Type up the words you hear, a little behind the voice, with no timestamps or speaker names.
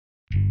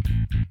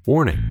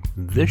Warning,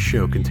 this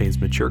show contains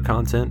mature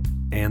content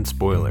and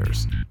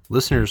spoilers.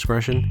 Listener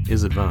discretion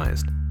is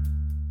advised.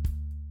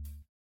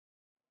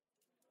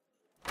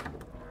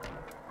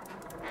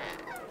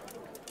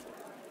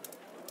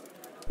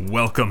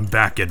 Welcome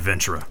back,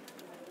 adventurer.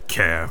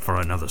 Care for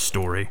another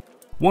story?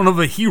 One of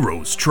a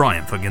hero's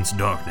triumph against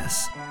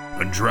darkness?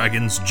 A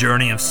dragon's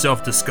journey of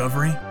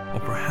self-discovery? Or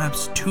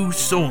perhaps two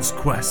souls'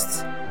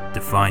 quests to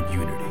find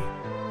unity?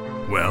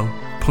 Well,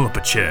 pull up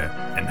a chair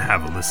and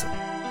have a listen.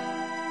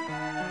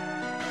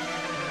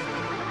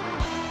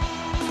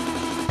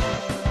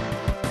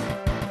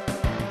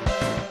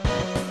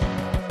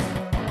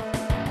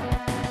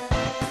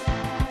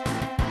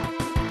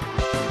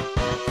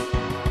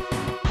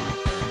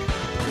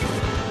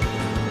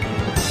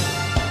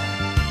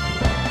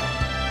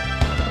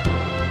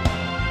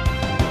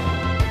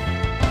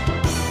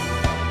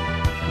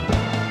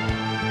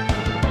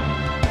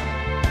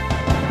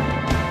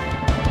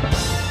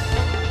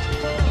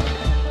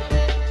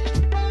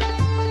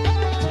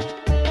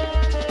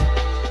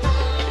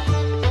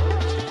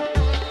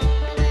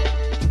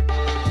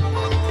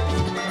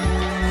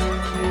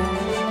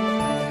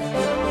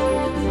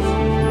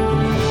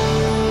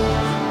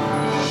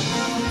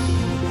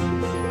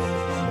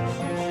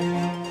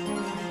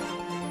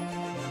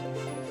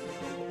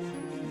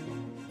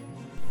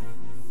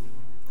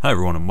 Hi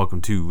everyone, and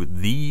welcome to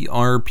the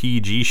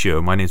RPG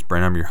Show. My name's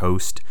Brent, I'm your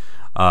host.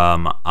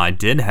 I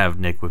did have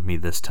Nick with me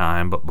this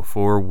time, but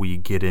before we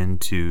get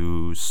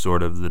into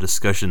sort of the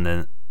discussions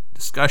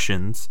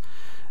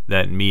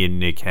that me and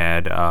Nick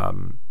had,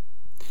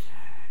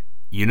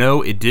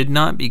 it did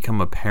not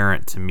become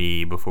apparent to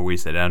me before we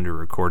sat down to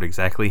record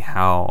exactly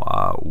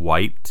how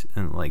wiped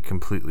and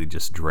completely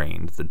just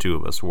drained the two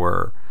of us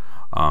were.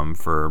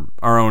 For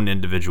our own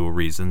individual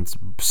reasons.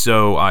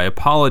 So I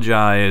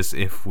apologize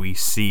if we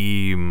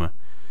seem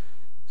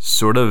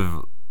sort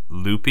of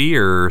loopy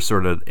or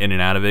sort of in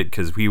and out of it,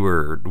 because we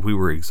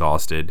were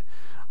exhausted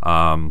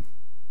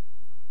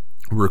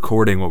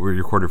recording what we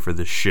recorded for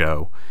this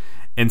show.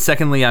 And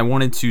secondly, I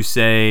wanted to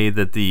say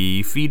that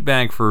the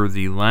feedback for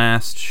the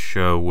last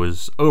show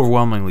was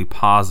overwhelmingly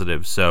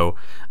positive, so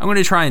I'm going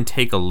to try and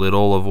take a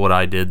little of what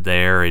I did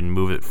there and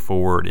move it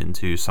forward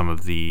into some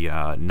of the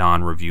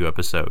non-review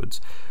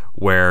episodes,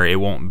 where it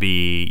won't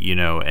be,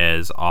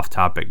 as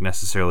off-topic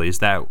necessarily as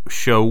that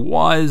show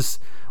was,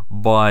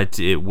 but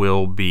it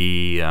will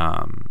be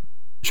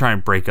try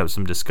and break up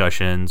some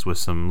discussions with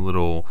some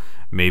little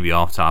maybe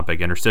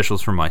off-topic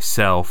interstitials for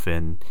myself,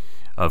 and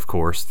of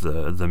course,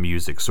 the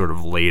music sort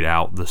of laid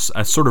out.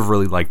 I sort of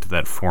really liked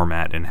that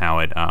format and how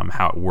it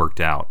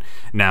worked out.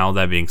 Now,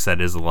 that being said,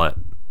 it is a lot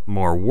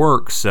more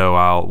work,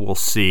 so we'll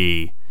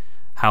see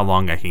how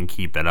long I can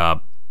keep it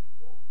up.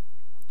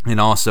 And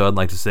also, I'd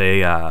like to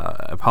say,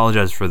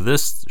 apologize for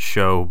this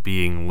show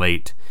being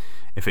late,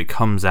 if it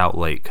comes out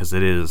late, because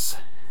it is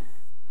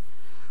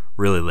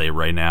really late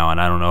right now,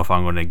 and I don't know if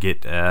I'm going to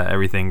get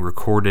everything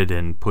recorded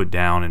and put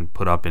down and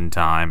put up in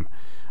time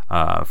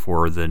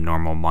for the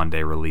normal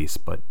Monday release.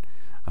 But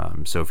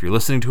so if you're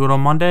listening to it on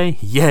Monday,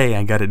 yay,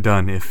 I got it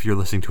done. If you're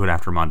listening to it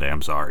after Monday,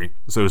 I'm sorry.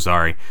 So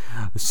sorry.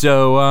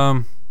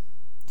 So,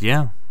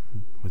 yeah,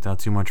 without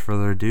too much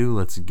further ado,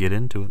 let's get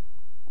into it.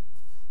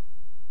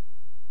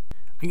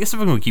 I guess if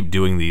I'm going to keep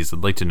doing these,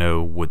 I'd like to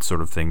know what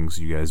sort of things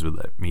you guys would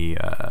let me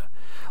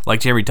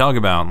like to hear me talk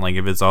about. Like,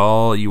 if it's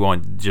all you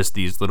want, just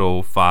these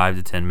little 5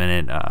 to 10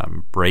 minute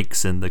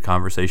breaks in the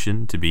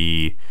conversation to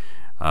be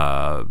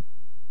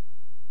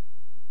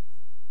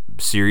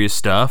serious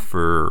stuff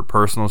or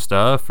personal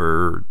stuff,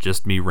 or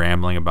just me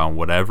rambling about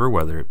whatever,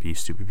 whether it be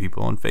stupid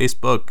people on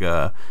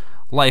Facebook,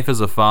 life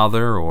as a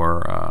father,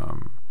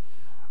 or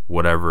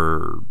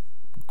whatever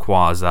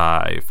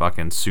quasi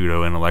fucking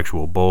pseudo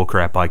intellectual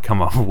bullcrap I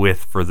come up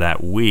with for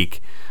that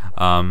week,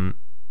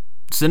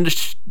 send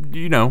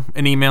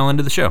an email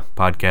into the show,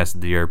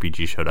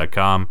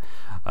 podcast@therpgshow.com.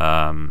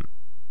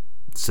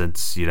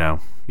 Since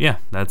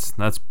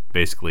that's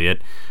basically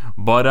it.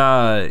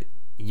 But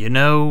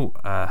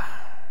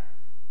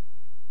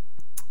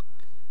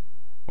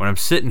when I'm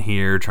sitting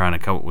here trying to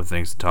come up with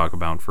things to talk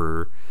about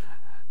for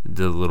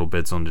the little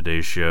bits on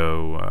today's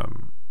show,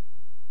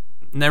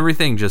 and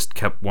everything just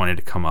kept wanting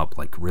to come up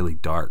really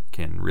dark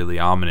and really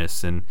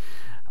ominous, and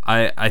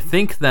I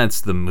think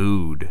that's the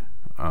mood,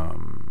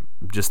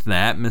 just the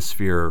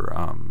atmosphere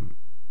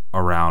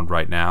around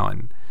right now,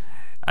 and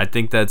I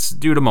think that's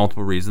due to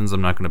multiple reasons.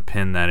 I'm not going to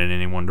pin that in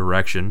any one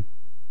direction.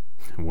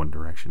 One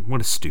Direction. What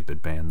a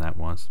stupid band that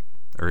was,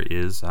 or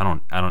is. I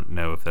don't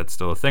know if that's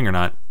still a thing or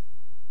not.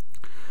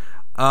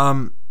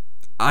 Back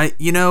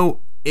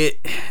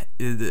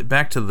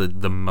to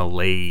the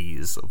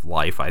malaise of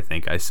life, I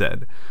think I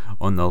said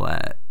on the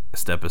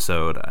last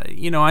episode.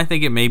 I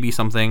think it may be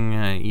something,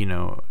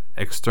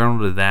 external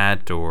to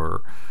that,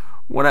 or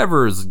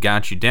whatever's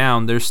got you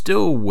down. There's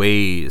still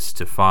ways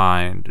to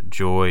find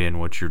joy in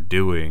what you're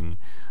doing.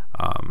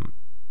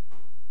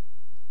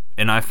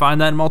 And I find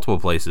that in multiple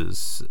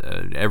places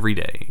every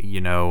day.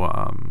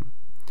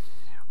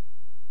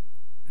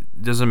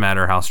 Doesn't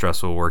matter how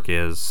stressful work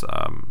is.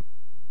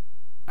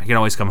 I can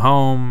always come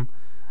home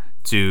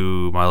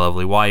to my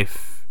lovely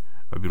wife,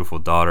 my beautiful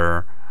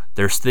daughter.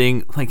 There's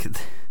things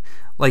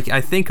like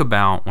I think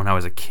about when I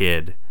was a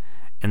kid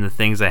and the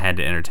things I had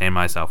to entertain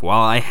myself.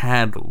 While I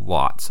had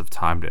lots of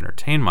time to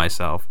entertain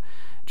myself,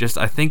 just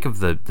I think of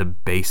the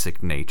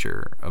basic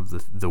nature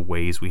of the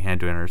ways we had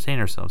to entertain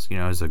ourselves.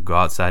 As to go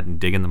outside and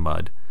dig in the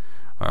mud,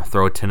 or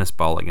throw a tennis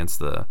ball against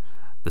the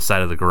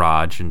side of the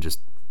garage and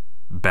just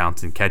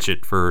bounce and catch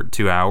it for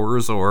 2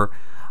 hours, or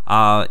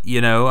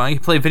I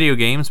play video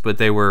games, but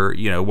they were,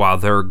 while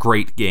they're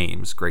great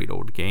games, great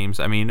old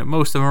games, I mean,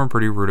 most of them are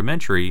pretty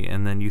rudimentary,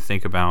 and then you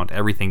think about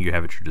everything you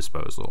have at your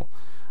disposal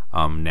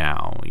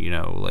now,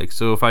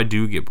 so if I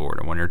do get bored,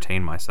 I want to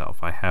entertain myself.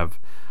 I have,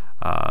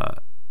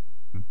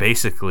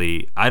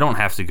 basically, I don't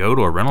have to go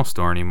to a rental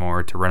store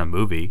anymore to rent a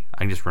movie. I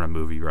can just rent a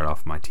movie right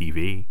off my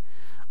TV.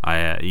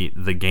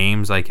 The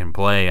games I can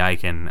play, I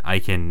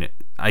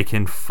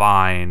can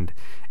find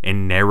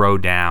and narrow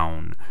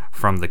down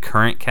from the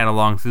current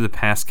catalog through the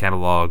past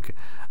catalog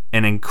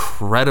an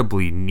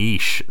incredibly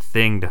niche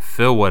thing to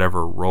fill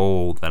whatever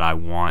role that I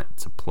want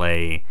to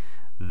play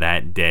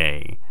that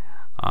day.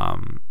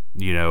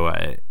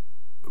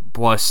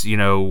 Plus,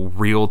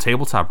 real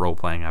tabletop role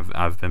playing.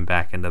 I've been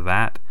back into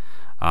that.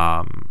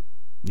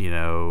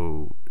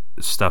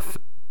 Stuff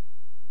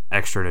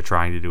extra to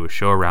trying to do a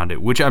show around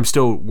it, which I'm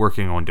still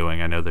working on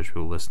doing. I know there's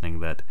people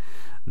listening that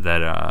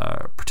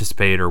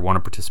participate or want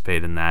to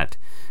participate in that,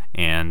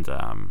 and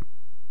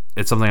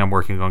it's something I'm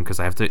working on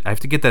because I have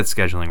to get that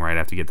scheduling right. I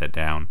have to get that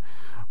down.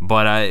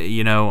 But I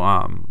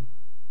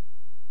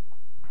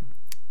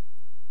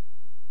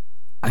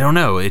don't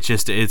know. It's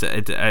just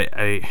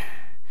to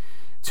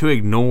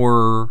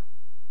ignore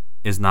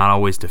is not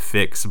always to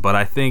fix. But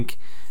I think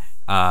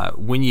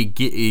when you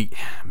get,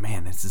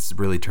 man, this has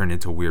really turned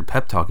into a weird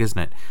pep talk, isn't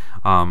it?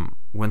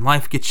 When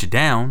life gets you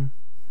down,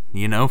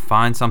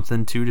 find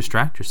something to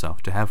distract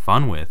yourself, to have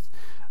fun with.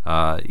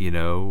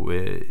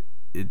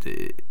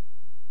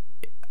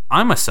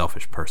 I'm a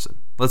selfish person.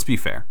 Let's be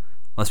fair.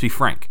 Let's be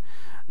frank.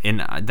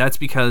 And that's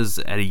because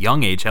at a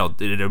young age,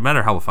 no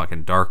matter how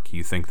fucking dark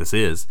you think this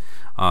is,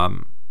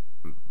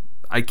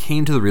 I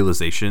came to the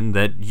realization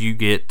that you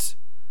get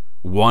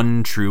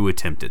one true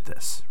attempt at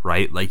this,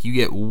 right? Like, you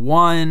get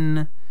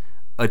one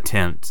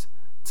attempt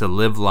to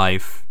live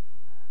life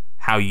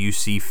how you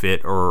see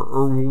fit,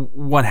 or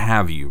what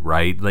have you,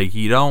 right? Like,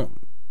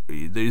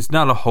 there's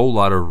not a whole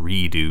lot of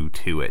redo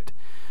to it.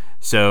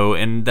 So,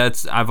 and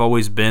I've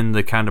always been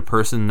the kind of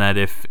person that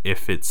if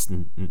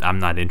I'm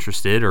not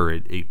interested, or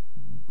it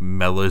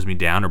mellows me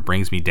down or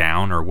brings me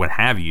down or what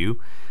have you,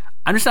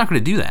 I'm just not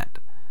going to do that.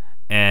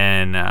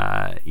 And,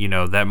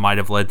 that might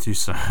have led to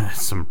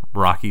some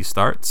rocky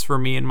starts for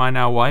me and my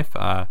now wife.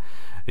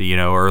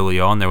 Early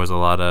on, there was a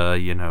lot of,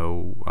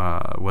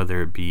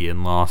 whether it be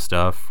in-law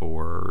stuff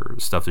or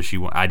stuff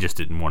that I just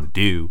didn't want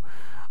to do.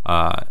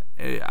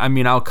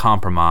 I'll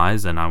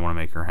compromise and I want to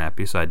make her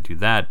happy, so I'd do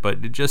that.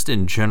 But just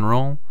in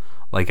general,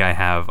 like I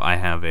have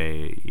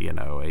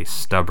a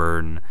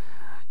stubborn,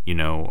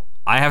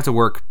 I have to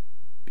work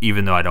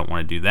even though I don't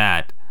want to do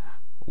that.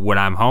 When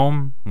I'm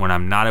home, when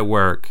I'm not at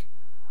work,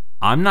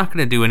 I'm not going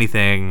to do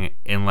anything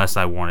unless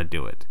I want to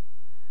do it.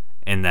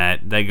 And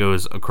that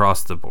goes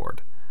across the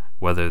board.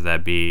 Whether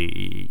that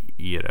be,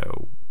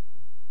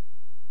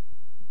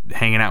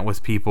 hanging out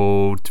with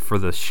people for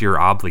the sheer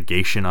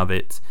obligation of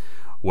it,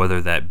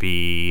 whether that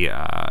be,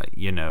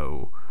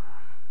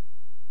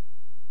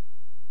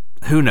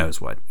 who knows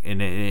what.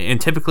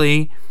 And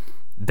typically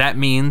that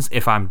means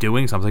if I'm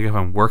doing something, if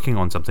I'm working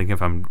on something,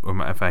 if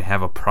I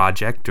have a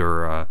project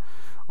or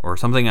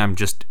something I'm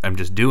just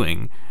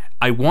doing,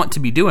 I want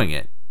to be doing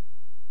it,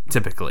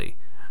 typically.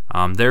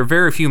 There are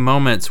very few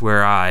moments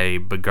where I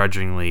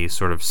begrudgingly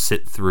sort of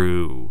sit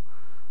through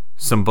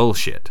some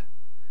bullshit.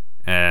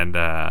 And,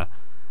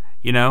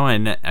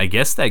 and I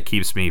guess that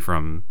keeps me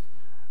from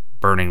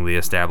burning the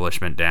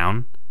establishment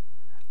down.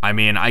 I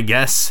mean, I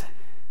guess,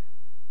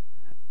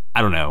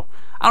 I don't know.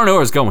 I don't know where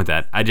I was going with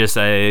that.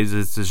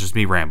 It's just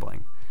me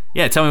rambling.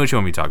 Yeah, tell me what you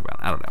want me to talk about.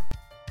 I don't know.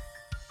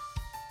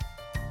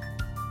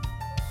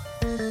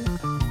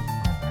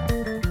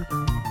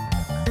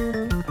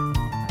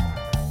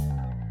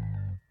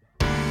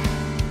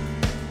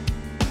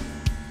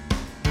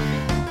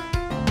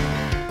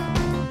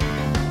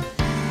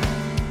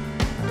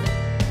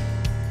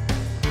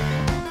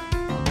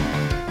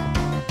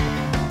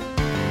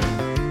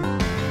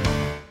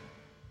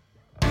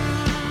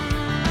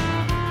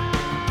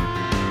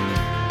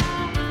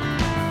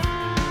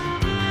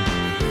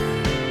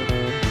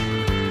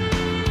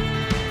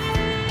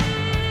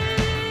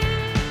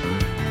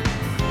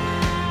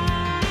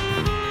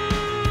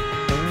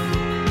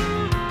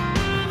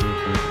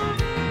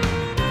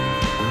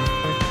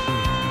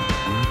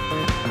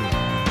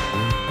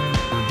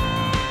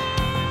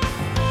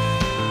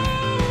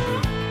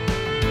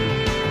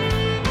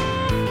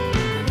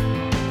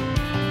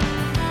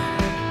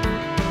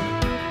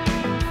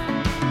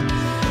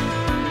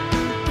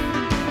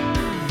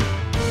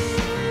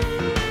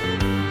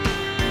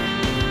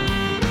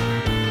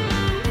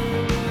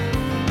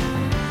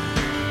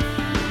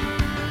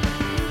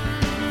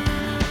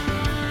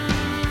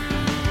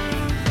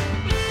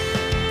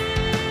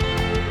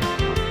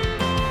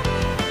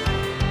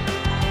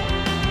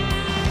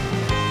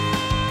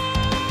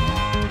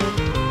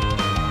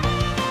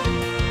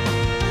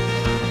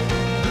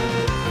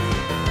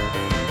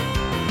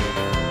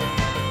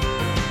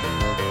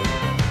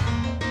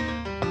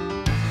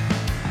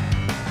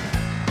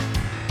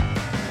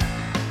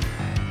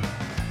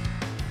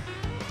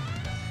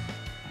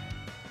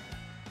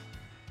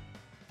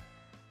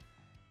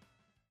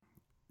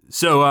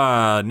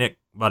 So, Nick,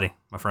 buddy,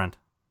 my friend,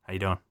 how you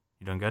doing?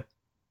 You doing good?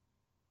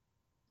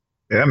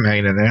 Yeah, I'm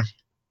hanging in there.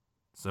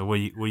 So, what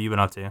you been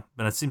up to?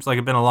 But it seems like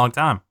it's been a long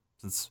time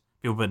since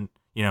people been,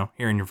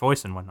 hearing your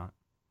voice and whatnot.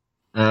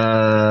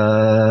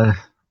 Uh,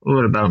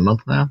 what, about a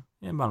month now?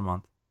 Yeah, about a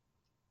month.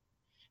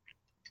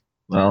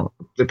 Well,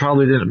 they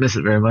probably didn't miss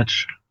it very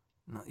much.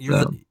 No,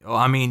 So,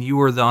 you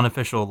were the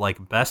unofficial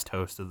best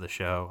host of the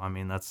show. I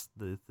mean, that's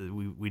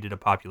we did a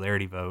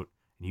popularity vote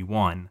and you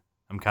won.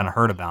 I'm kind of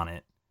hurt about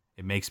it.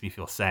 It makes me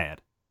feel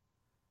sad.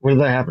 where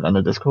did that happen? On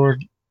the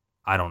Discord?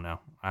 I don't know.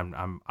 I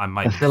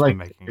might I just feel be like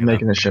making you're it up.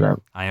 making this shit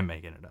up. I am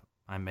making it up.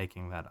 I'm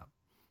making that up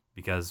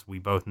because we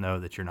both know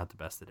that you're not the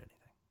best at anything.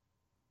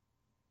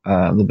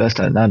 I'm the best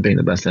at not being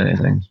the best at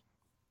anything.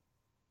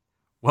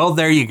 Well,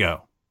 there you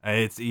go.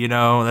 It's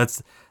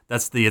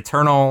that's the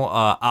eternal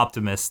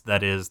optimist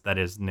that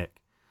is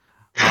Nick.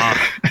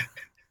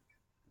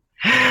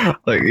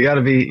 Look, you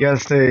gotta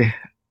stay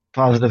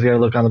positive. You gotta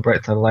look on the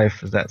bright side of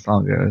life, as that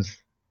song goes.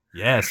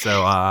 Yeah.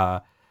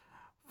 So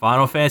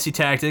Final Fantasy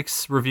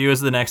Tactics review is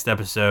the next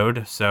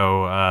episode.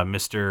 So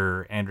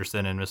Mr.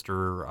 Anderson and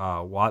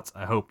Mr. Watts,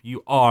 I hope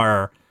you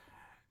are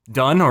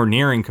done or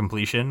nearing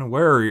completion.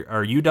 Where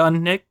are you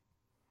done, Nick?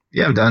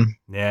 Yeah, I'm done.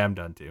 Yeah, I'm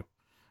done too.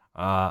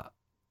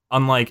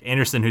 Unlike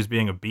Anderson, who's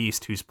being a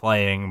beast, who's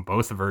playing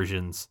both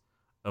versions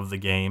of the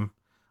game.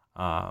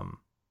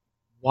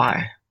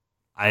 Why?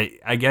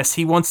 I guess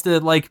he wants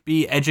to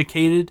be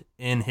educated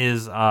in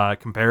his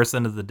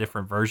comparison of the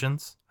different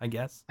versions. I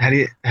guess. Had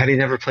he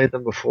never played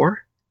them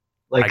before?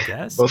 I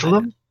guess both of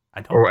them,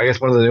 I don't. or I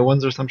guess one of the new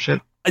ones or some shit.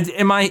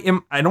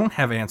 I don't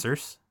have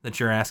answers that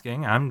you're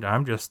asking.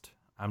 I'm just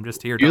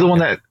here. You're the one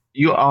that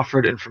you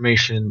offered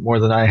information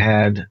more than I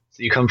had.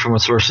 So you come from a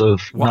source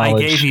of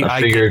knowledge.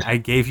 I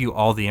gave you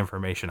all the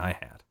information I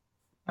had.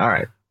 All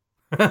right.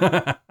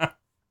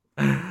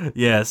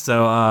 Yeah,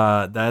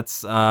 so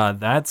that's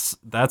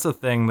a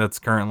thing that's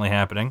currently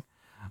happening.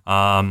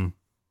 Other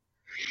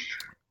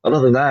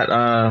than that,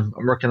 I'm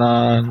working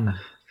on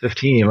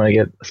 15 when I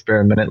get a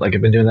spare minute. Like I've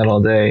been doing that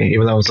all day,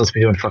 even though I'm supposed to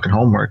be doing fucking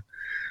homework.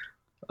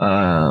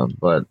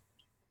 But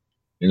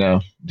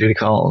duty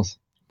calls.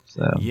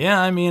 So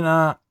yeah, I mean,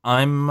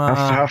 I'm.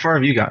 how far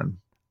have you gotten?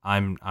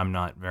 I'm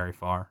not very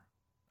far.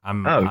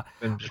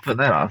 Then just putting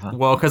that off. Huh?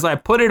 Well, because I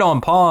put it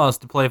on pause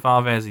to play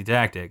Final Fantasy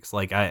Tactics.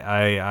 Like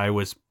I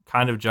was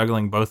kind of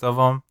juggling both of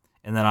them,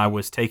 and then I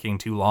was taking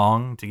too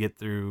long to get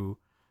through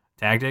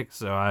Tactics,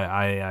 so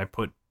I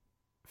put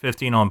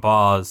 15 on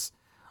pause,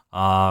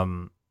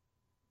 and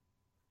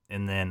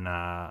then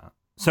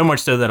so much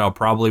so that I'll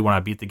probably, when I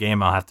beat the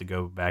game, I'll have to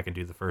go back and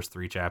do the first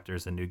 3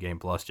 chapters in New Game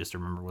Plus just to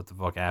remember what the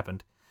fuck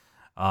happened.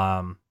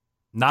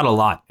 Not a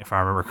lot, if I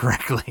remember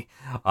correctly.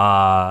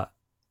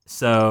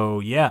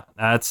 So yeah,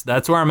 that's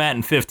where I'm at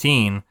in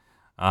 15.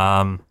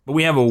 But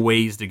we have a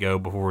ways to go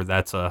before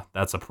that's a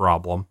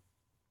problem.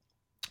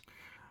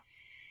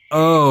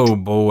 Oh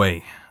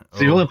boy.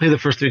 So you only played the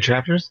first 3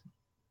 chapters?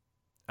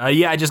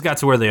 Yeah, I just got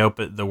to where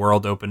the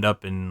world opened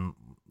up, and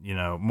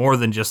more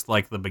than just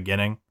the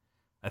beginning,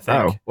 I think.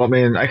 Oh, well, I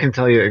mean, I can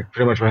tell you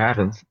pretty much what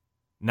happens.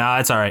 Nah,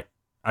 it's all right.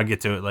 I'll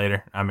get to it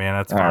later. I mean,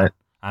 that's all fine. Right.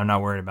 I'm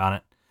not worried about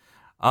it.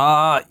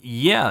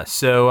 Yeah.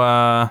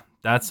 So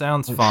that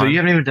sounds fun. So you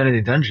haven't even done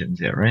any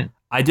dungeons yet, right?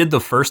 I did the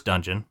first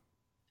dungeon.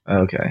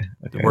 Okay.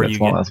 Where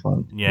that's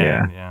fun.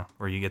 Yeah.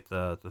 Where you get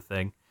the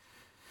thing.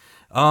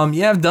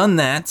 Yeah, I've done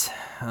that.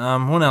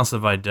 What else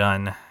have I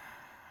done?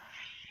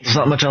 There's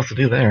not much else to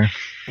do there.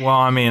 Well,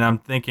 I mean, I'm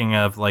thinking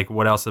of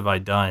what else have I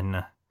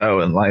done? Oh,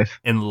 in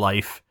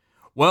life.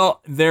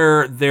 Well,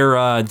 they're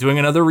doing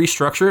another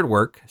restructure at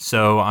work,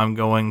 so I'm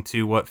going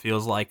to what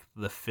feels like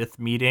the 5th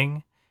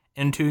meeting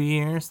in 2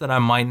 years that I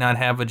might not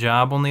have a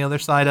job on the other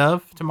side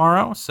of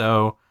tomorrow.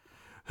 So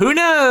who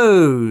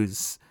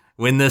knows?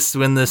 When this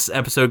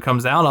episode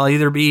comes out, I'll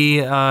either be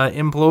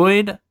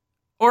employed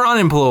or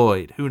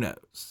unemployed. Who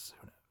knows?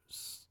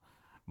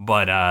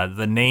 But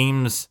the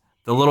names,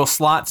 the little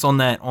slots on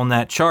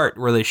that chart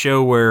where they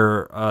show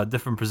where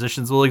different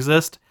positions will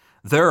exist,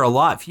 there are a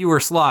lot fewer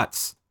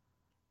slots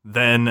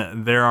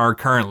than there are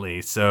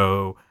currently.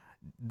 So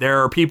there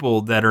are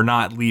people that are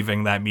not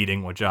leaving that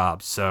meeting with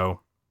jobs.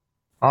 So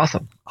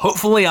awesome.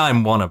 Hopefully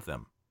I'm one of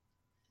them.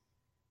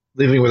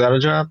 Leaving without a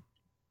job?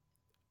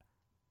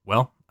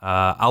 Well,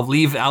 I'll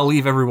leave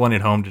everyone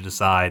at home to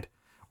decide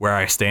where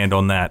I stand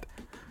on that.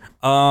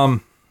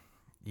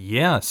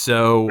 Yeah,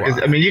 so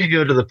I mean, you could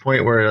go to the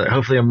point where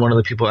hopefully I'm one of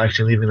the people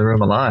actually leaving the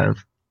room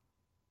alive.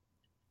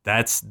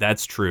 That's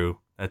true.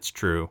 That's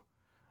true.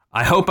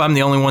 I hope I'm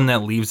the only one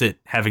that leaves it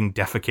having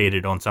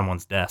defecated on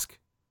someone's desk.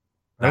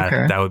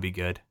 Okay. That would be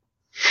good.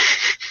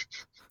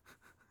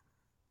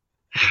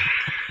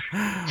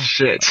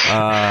 Shit.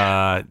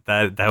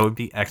 That would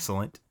be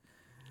excellent.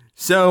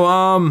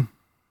 So,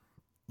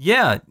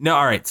 yeah, no,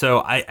 all right. So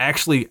I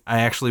actually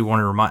want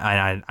to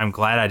remind. I'm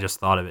glad I just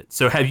thought of it.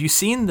 So have you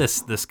seen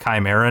this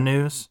Chimera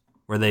news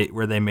where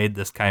they made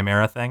this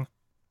Chimera thing?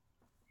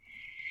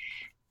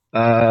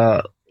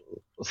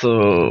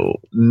 So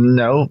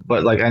no,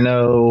 but I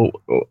know.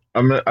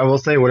 I will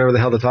say whatever the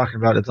hell they're talking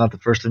about. It's not the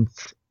first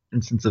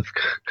instance of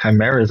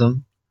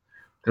chimerism.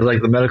 Because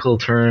like the medical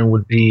term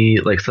would be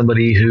like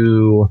somebody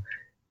who,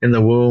 in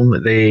the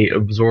womb, they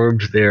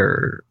absorbed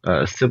their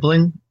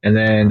sibling and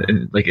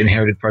then like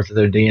inherited parts of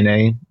their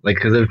DNA. Like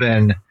because there've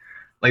been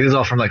like this is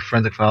all from like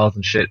forensic files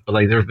and shit, but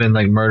like there have been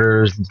like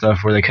murders and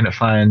stuff where they couldn't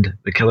find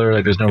the killer.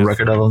 Like there's no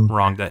record of them.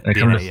 Wrong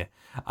DNA. Yeah.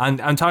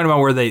 I'm talking about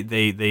where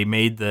they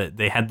made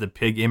they had the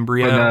pig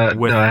embryo.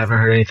 No, I haven't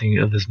heard anything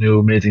of this new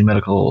amazing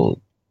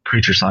medical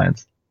creature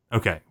science.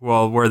 Okay,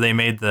 well, where they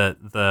made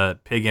the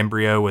pig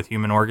embryo with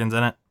human organs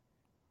in it.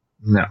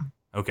 No.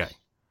 Okay.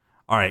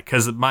 All right,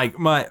 because my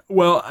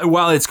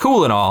while it's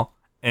cool and all,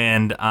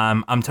 and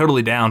I'm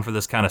totally down for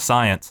this kind of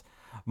science.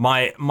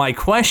 My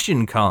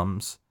question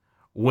comes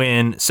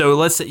when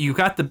let's say you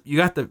got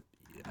the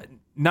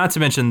not to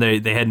mention they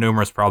had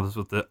numerous problems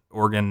with the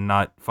organ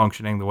not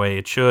functioning the way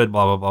it should,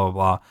 blah blah blah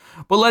blah blah.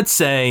 But let's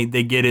say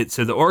they get it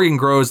so the organ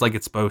grows like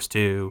it's supposed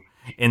to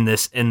in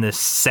this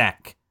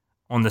sac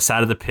on the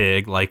side of the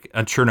pig, like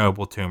a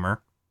Chernobyl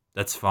tumor.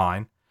 That's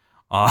fine.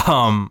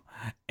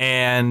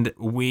 And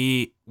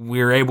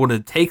we're able to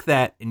take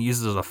that and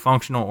use it as a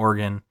functional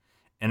organ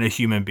in a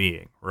human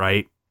being,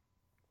 right?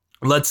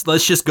 Let's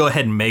just go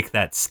ahead and make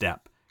that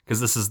step because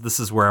this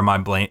is where my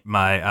brain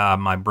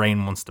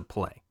wants to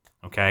play.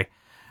 Okay,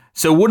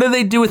 so what do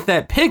they do with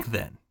that pig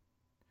then?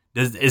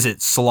 Is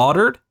it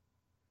slaughtered?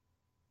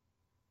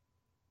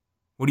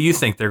 What do you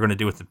think they're going to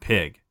do with the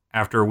pig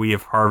after we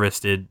have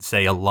harvested,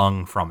 say, a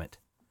lung from it?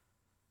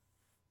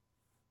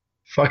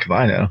 Fuck if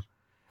I know.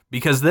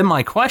 Because then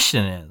my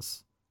question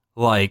is,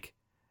 like,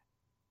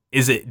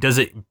 does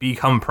it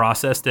become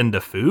processed into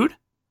food?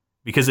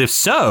 Because if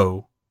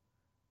so,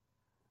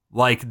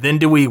 like, then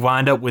do we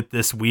wind up with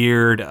this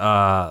weird,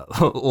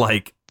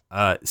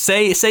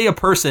 say a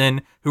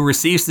person who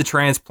receives the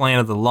transplant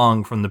of the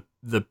lung from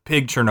the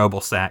pig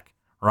Chernobyl sac,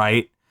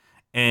 right?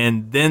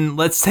 And then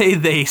let's say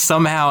they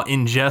somehow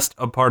ingest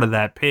a part of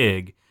that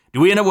pig. Do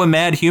we end up with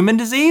mad human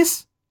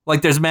disease?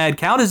 Like there's mad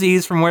cow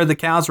disease from where the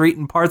cows are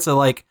eating parts of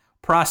like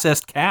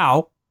processed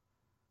cow.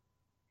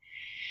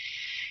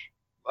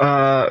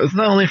 Isn't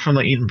that only from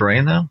like eating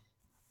brain though?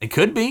 It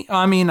could be.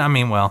 I mean,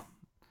 well,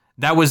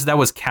 that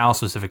was cow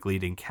specifically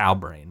eating cow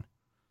brain.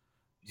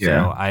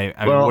 Yeah.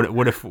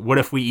 So what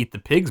if we eat the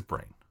pig's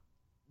brain?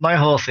 My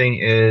whole thing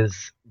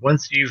is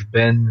once you've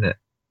been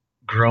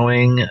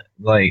growing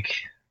like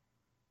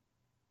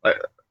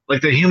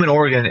the human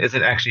organ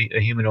isn't actually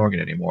a human organ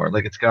anymore.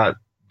 Like it's got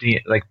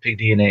like pig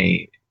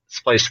DNA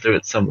spliced through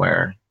it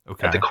somewhere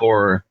at the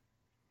core,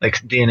 like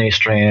DNA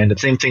strand. The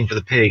same thing for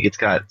the pig. It's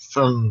got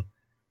some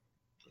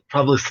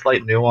probably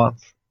slight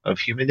nuance of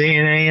human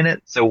DNA in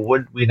it. So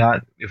would we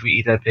not, if we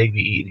eat that pig,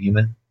 be eating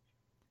human?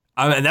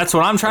 That's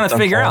what I'm trying to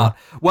figure out.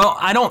 Well,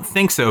 I don't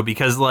think so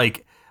because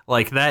like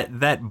that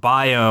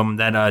biome,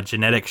 that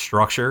genetic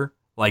structure,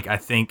 like I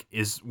think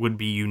would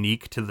be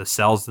unique to the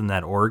cells in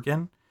that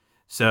organ.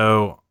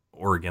 So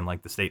Oregon,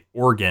 like the state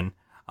Oregon.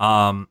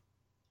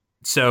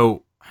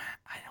 So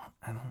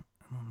I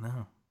don't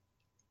know.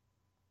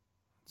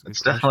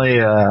 It's definitely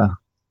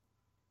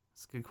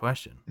it's a good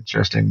question.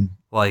 Interesting,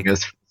 like I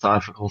guess,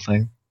 philosophical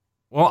thing.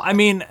 Well, I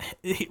mean,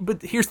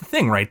 but here's the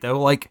thing, right? Though,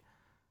 like,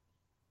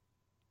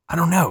 I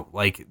don't know.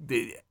 Like,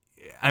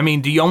 I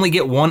mean, do you only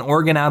get one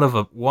organ out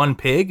of one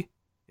pig?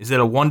 Is it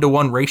a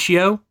 1-to-1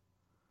 ratio?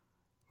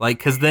 Like,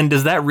 because then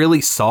does that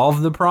really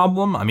solve the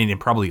problem? I mean, it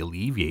probably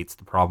alleviates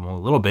the problem a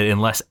little bit,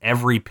 unless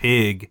every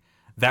pig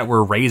that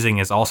we're raising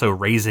is also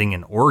raising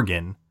an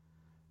organ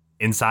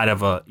inside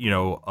of an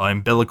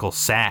umbilical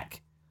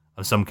sac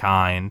of some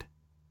kind.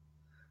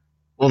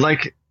 Well,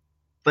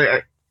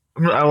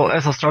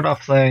 I'll start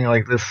off saying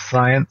like this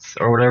science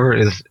or whatever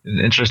is an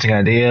interesting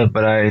idea,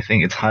 but I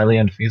think it's highly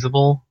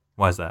unfeasible.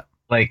 Why is that?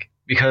 Like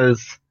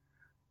because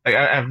I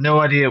have no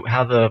idea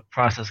how the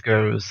process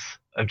goes.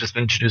 I've just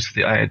been introduced to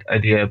the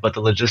idea, but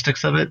the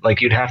logistics of it, like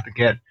you'd have to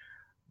get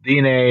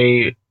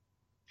DNA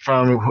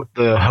from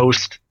the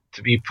host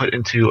to be put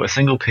into a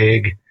single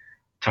pig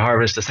to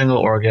harvest a single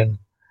organ,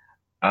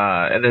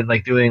 and then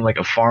like doing like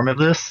a farm of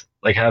this,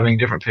 like having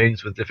different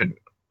pigs with different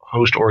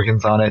host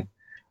organs on it.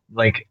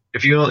 Like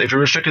if you're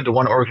restricted to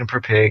one organ per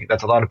pig,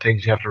 that's a lot of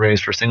pigs you have to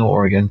raise for a single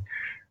organ.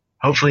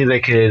 Hopefully they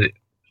could,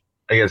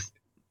 I guess,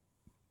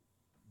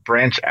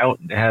 branch out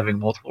into having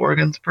multiple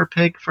organs per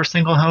pig for a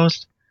single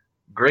host.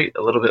 Great,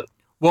 a little bit.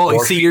 Well,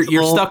 see,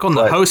 you're stuck on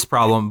the host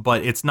problem,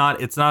 but it's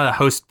not a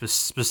host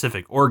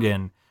specific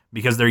organ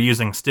because they're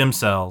using stem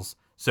cells,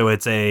 so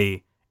it's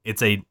a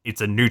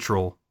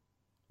neutral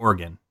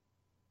organ.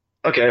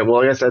 Okay,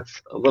 well I guess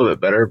that's a little bit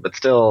better, but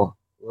still,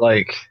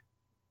 like,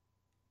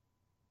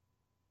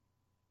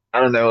 I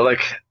don't know,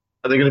 like,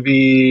 are there going to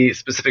be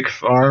specific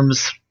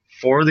farms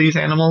for these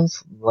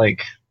animals?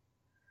 Like,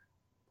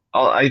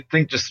 I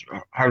think just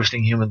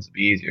harvesting humans would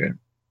be easier.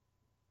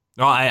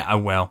 Oh, I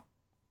will.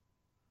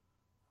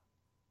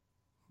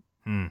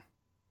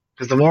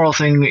 Because the moral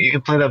thing, you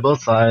can play that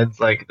both sides.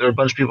 Like, there are a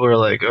bunch of people who are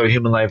like, oh,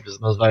 human life is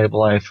the most valuable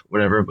life,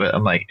 whatever. But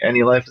I'm like,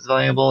 any life is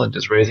valuable, and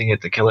just raising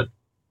it to kill it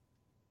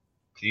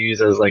to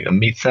use as like a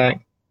meat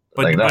sack.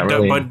 But like,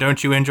 but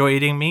don't you enjoy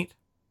eating meat?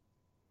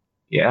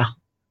 Yeah.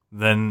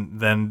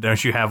 Then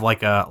don't you have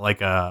like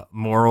a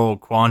moral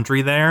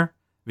quandary there?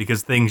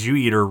 Because things you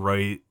eat are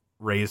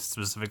raised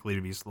specifically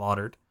to be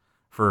slaughtered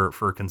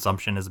for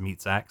consumption as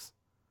meat sacks.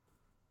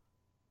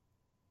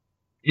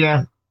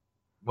 Yeah.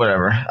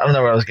 Whatever. I don't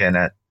know what I was getting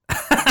at.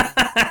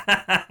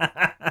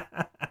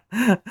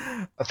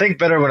 I think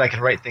better when I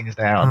can write things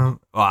down.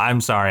 Well,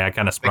 I'm sorry. I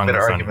kind of sprung Make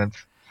better this arguments.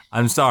 on you.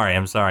 I'm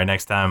sorry.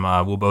 Next time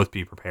we'll both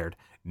be prepared.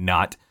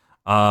 Not.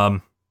 Yeah,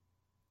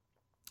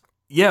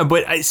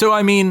 but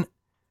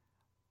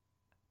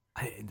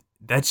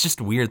that's just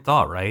a weird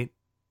thought, right?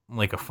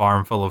 Like a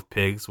farm full of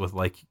pigs with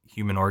like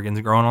human organs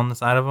growing on the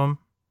side of them.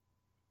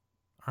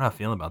 I don't know how I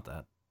feel about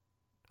that.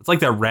 It's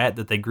like that rat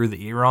that they grew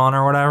the ear on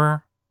or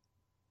whatever.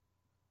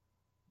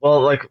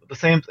 Well, like in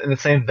the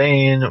same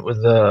vein with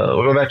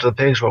we'll go back to the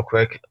pigs real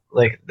quick.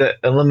 Like that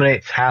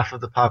eliminates half of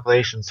the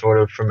population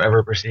sort of from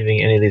ever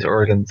perceiving any of these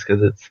organs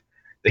because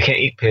they can't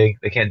eat pig,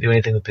 they can't do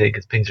anything with pig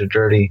because pigs are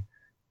dirty,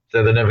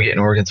 so they're never getting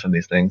organs from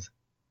these things.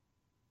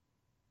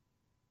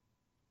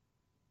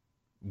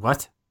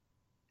 What?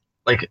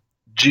 Like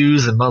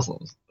Jews and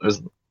Muslims,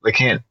 they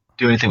can't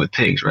do anything with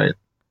pigs, right?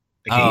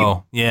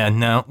 Oh, yeah,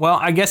 no. Well,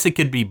 I guess it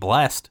could be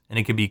blessed and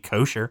it could be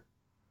kosher.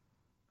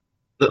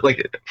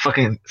 Like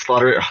fucking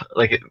slaughter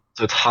it,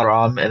 so it's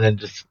haram and then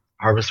just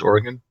harvest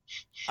organ.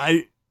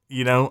 I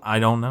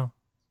don't know.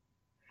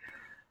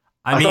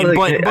 I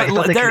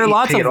thought they there are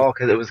lots of it all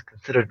because it was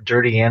considered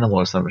dirty animal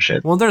or some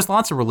shit. Well, there's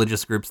lots of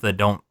religious groups that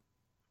don't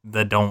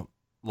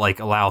like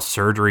allow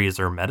surgeries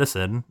or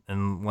medicine,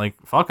 and like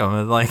fuck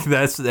them. Like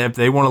that's if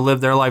they want to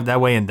live their life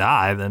that way and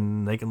die,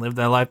 then they can live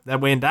their life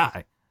that way and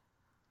die.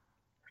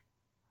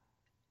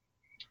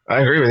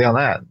 I agree with you on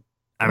that.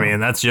 I mean,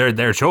 that's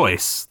their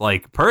choice.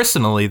 Like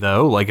personally,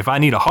 though, like if I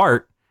need a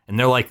heart and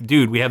they're like,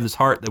 dude, we have this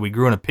heart that we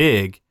grew in a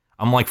pig,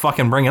 I'm like,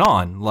 fucking bring it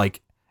on.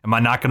 Like, am I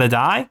not gonna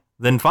die?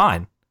 Then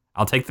fine,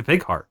 I'll take the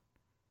pig heart.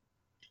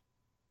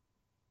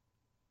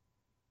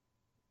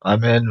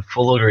 I'm in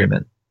full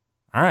agreement.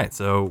 All right,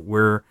 so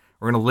we're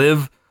gonna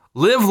live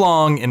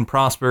long and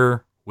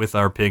prosper with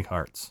our pig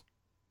hearts.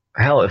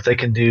 Hell, if they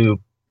can do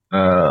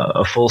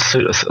a full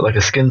suit, like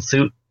a skin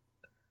suit,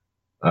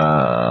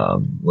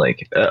 all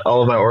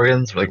of my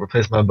organs, like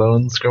replace my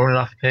bones growing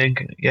off a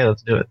pig, yeah,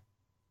 let's do it.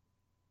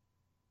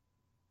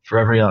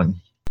 Forever young.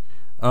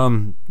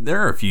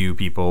 There are a few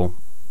people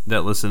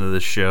that listen to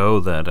this show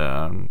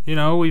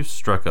that we've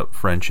struck up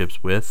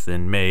friendships with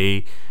and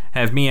may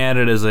have me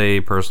added as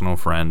a personal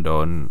friend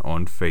on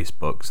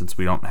Facebook, since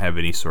we don't have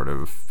any sort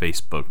of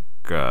Facebook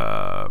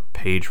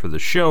page for the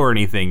show or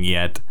anything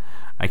yet.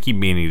 I keep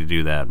meaning to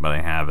do that, but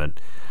I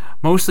haven't.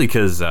 Mostly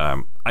because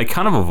I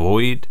kind of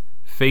avoid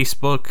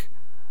Facebook,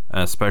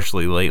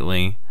 especially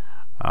lately.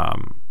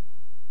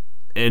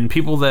 And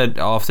people that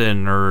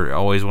often or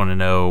always want to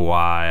know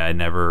why I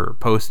never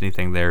post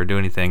anything there, do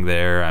anything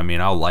there. I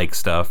mean, I'll like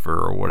stuff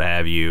or what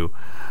have you.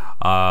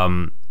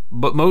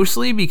 But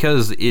mostly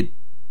because it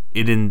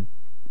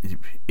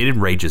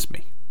enrages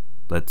me.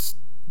 That's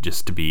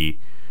just to be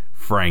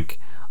frank.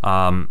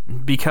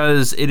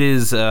 Because it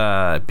is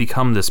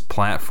become this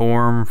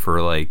platform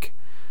for like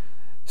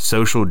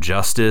social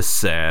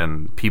justice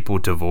and people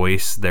to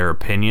voice their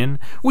opinion,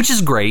 which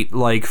is great.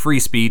 Like free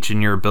speech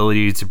and your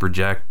ability to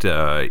project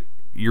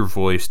your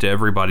voice to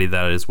everybody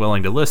that is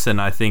willing to listen,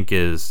 I think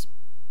is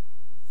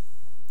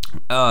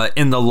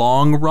in the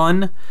long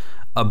run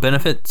a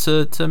benefit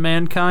to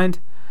mankind.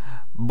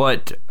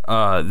 But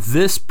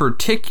this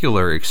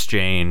particular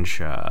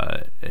exchange,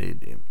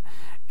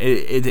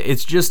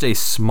 it's just a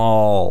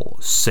small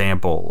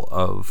sample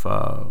of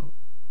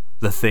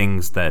the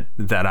things that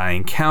I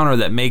encounter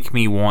that make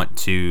me want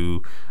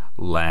to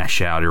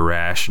lash out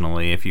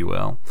irrationally, if you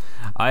will.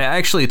 I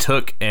actually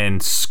took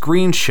and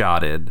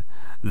screenshotted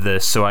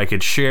this so I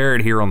could share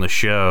it here on the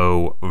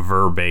show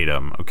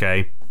verbatim,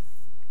 okay?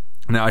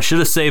 Now, I should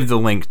have saved the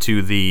link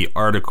to the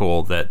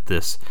article that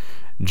this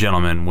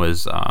gentleman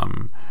was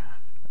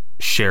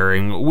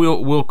sharing.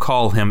 We'll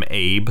call him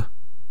Abe,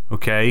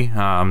 okay?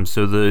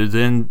 So the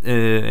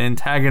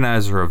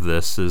antagonizer of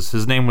this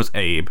his name was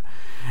Abe,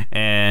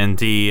 and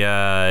he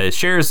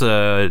shares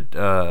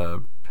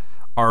a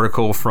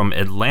article from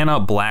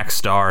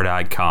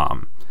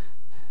AtlantaBlackStar.com.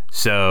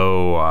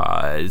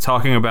 So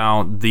talking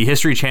about the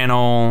History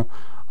Channel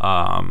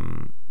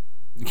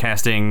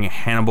casting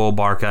Hannibal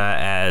Barca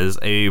as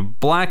a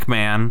black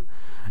man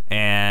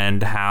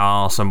and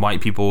how some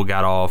white people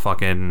got all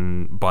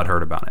fucking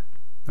butthurt about it.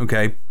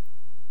 Okay,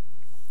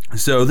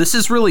 so this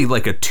is really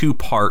like a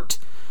two-part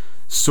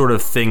sort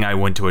of thing I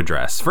want to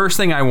address. First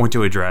thing I want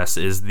to address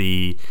is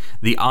the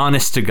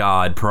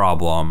honest-to-God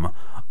problem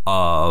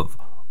of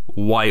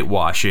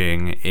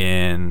whitewashing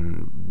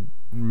in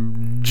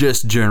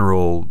just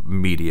general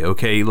media.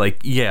 Okay, like,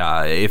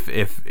 yeah, if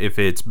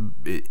it's,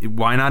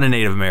 why not a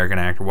Native American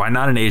actor? Why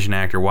not an Asian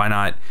actor? Why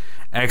not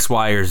X,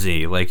 Y, or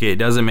Z? Like, it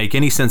doesn't make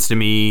any sense to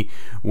me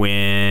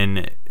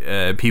when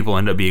people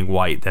end up being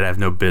white that have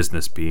no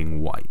business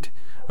being white.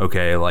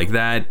 Okay, like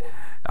that.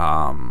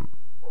 I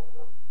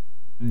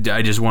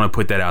just want to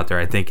put that out there.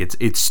 I think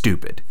it's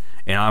stupid.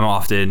 and I'm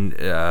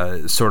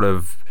often sort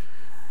of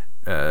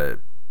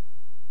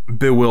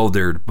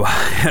bewildered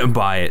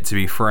by it, to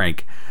be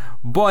frank.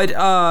 But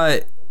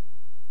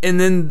and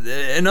then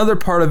another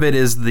part of it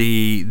is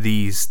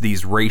these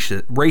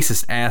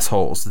racist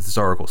assholes that this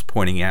article is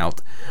pointing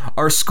out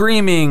are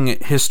screaming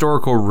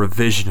historical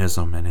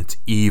revisionism and its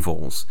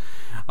evils.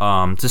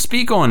 To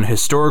speak on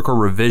historical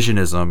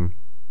revisionism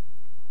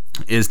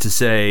is to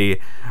say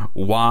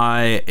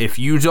why, if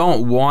you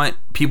don't want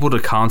people to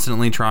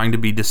constantly trying to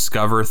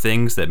discover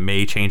things that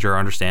may change our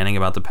understanding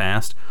about the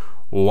past,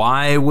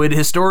 why would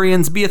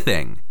historians be a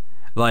thing?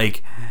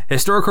 Like,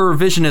 historical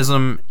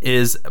revisionism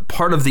is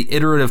part of the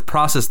iterative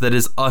process that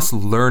is us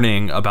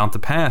learning about the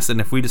past.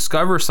 And if we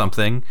discover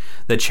something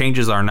that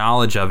changes our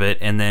knowledge of it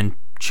and then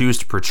choose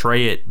to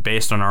portray it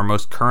based on our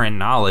most current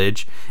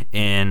knowledge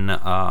in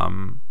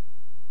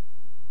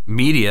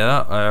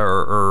media,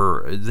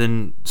 or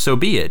then so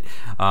be it.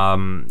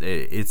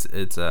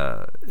 It's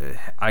I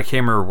can't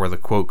remember where the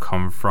quote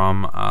come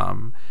from.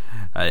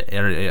 I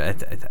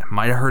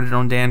might have heard it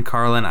on Dan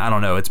Carlin. I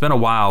don't know. It's been a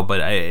while,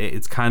 but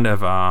it's kind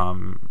of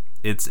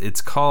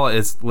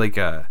it's like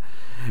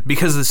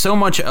because so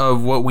much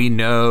of what we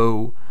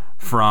know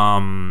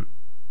from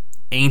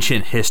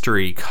ancient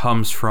history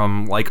comes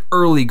from like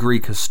early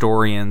Greek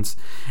historians,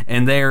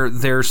 and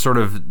they're sort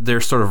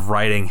of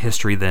writing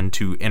history then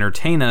to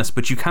entertain us,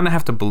 but you kind of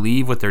have to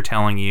believe what they're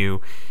telling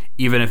you,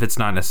 even if it's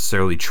not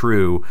necessarily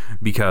true,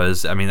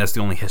 because I mean that's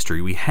the only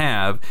history we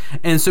have.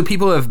 And so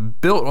people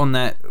have built on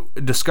that,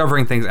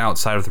 discovering things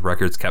outside of the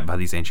records kept by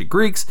these ancient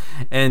Greeks,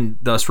 and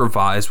thus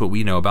revised what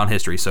we know about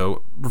history.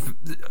 So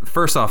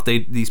first off,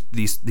 these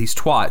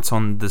twats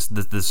on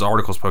this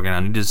article's poking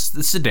out, and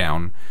just sit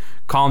down,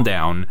 calm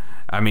down.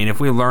 I mean, if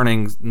we're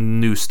learning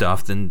new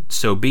stuff, then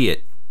so be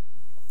it.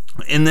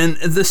 And then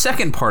the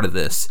second part of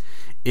this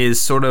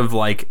is sort of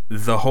like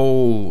the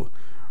whole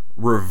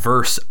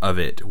reverse of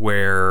it,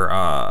 where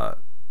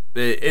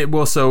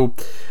so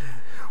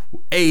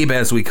Abe,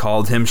 as we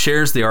called him,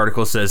 shares the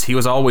article, says he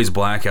was always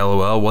black,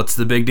 LOL, what's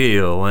the big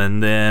deal?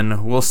 And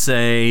then we'll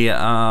say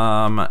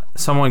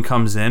someone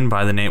comes in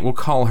by the name, we'll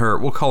call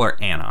her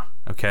Anna,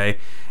 okay?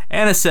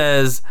 Anna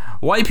says,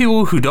 white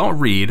people who don't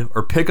read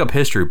or pick up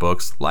history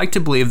books like to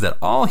believe that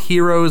all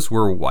heroes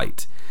were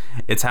white.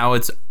 It's how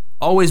it's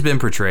always been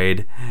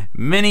portrayed.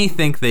 Many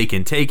think they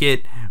can take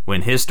it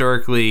when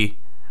historically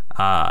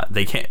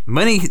they can't.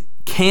 Many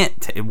can't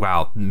take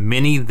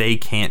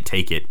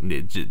it.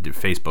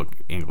 Facebook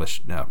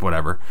English,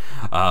 whatever.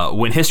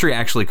 When history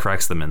actually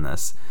corrects them in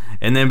this.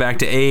 And then back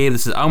to Abe.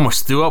 I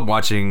almost threw up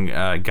watching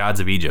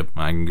Gods of Egypt.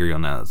 I can agree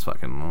on that. That's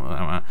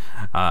fucking.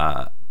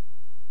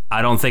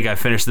 I don't think I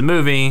finished the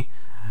movie.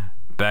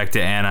 Back to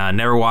Anna.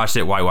 Never watched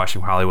it.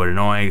 Whitewashing Hollywood,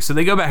 annoying. So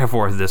they go back and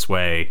forth this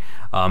way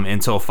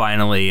until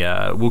finally,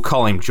 we'll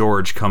call him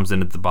George, comes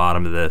in at the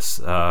bottom of this.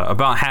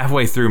 About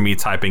halfway through me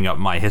typing up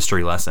my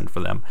history lesson for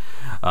them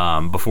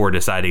before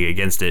deciding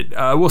against it.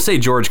 We'll say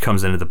George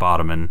comes in at the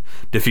bottom and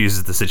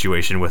diffuses the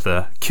situation with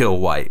a kill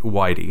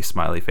whitey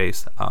smiley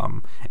face.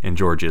 And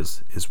George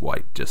is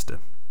white, just to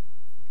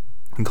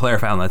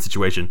clarify on that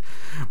situation.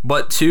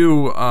 But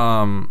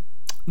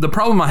the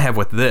problem I have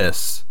with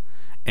this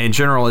in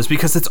general is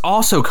because it's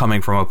also coming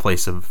from a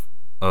place of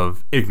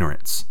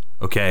ignorance,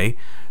 okay?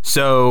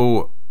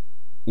 So,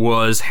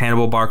 was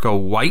Hannibal Barca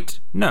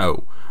white?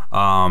 No.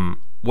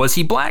 Was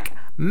he black?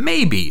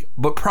 Maybe,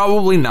 but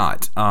probably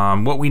not.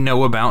 What we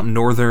know about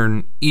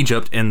northern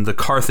Egypt and the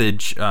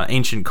Carthage,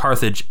 ancient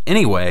Carthage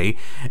anyway,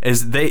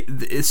 is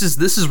this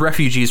is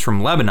refugees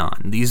from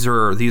Lebanon. These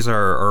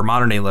are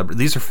modern day Lebanon.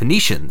 These are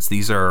Phoenicians.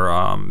 These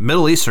are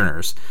Middle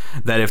Easterners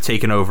that have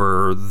taken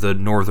over the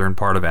northern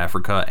part of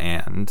Africa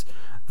and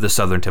the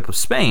southern tip of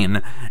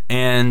Spain.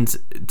 And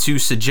to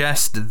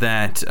suggest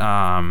that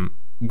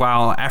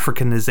while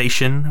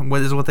Africanization,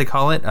 what is what they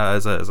call it,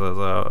 as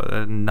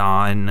a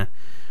non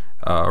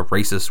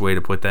racist way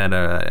to put that.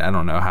 I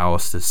don't know how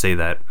else to say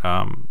that,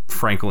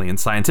 frankly and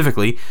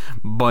scientifically,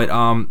 but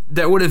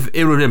it would have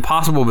been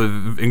possible,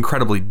 but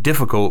incredibly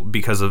difficult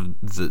because of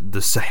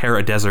the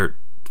Sahara Desert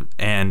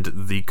and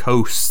the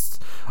coasts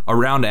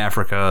around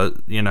Africa,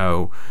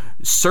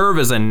 serve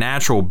as a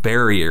natural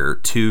barrier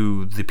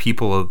to the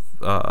people of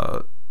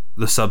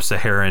the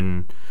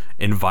sub-Saharan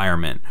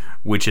environment,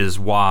 which is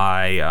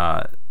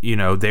why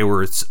they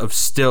were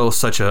still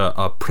such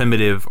a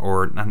primitive,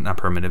 or not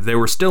primitive. They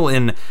were still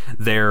in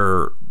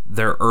their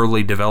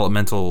early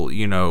developmental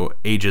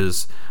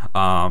ages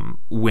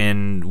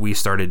when we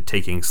started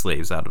taking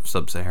slaves out of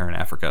sub-Saharan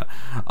Africa.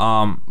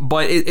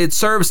 But it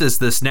serves as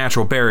this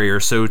natural barrier.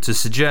 So to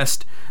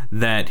suggest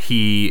that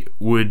he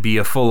would be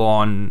a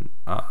full-on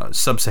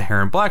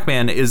sub-Saharan black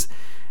man is,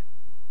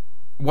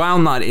 while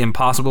not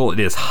impossible, it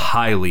is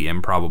highly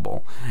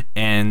improbable.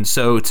 And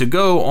so to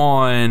go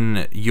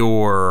on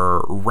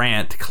your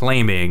rant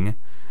claiming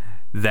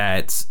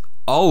that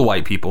all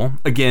white people,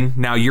 again,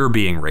 now you're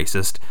being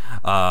racist,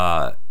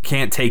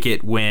 can't take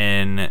it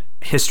when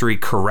history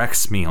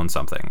corrects me on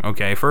something.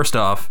 Okay, first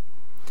off,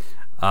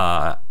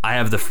 I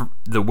have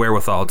the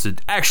wherewithal to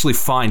actually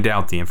find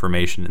out the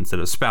information instead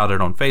of spout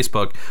it on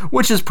Facebook,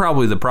 which is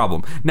probably the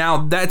problem.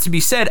 Now, that to be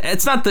said,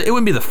 it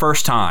wouldn't be the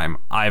first time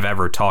I've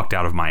ever talked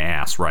out of my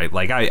ass, right?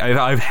 Like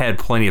I've had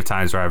plenty of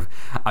times where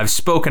I've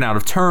spoken out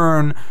of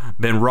turn,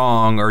 been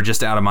wrong, or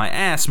just out of my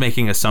ass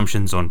making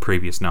assumptions on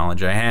previous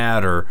knowledge I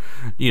had, or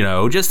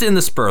just in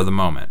the spur of the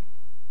moment.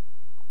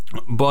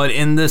 But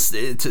in this,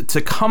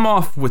 to come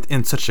off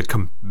in such a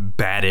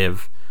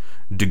combative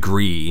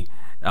degree,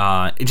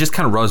 it just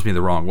kind of rubs me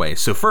the wrong way.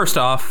 So first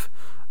off,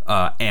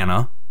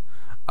 Anna,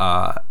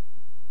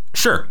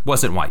 sure,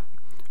 wasn't white,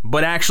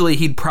 but actually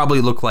he'd probably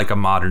look like a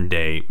modern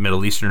day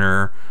Middle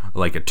Easterner,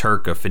 like a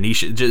Turk, a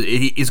Phoenician.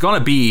 He's going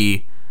to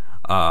be,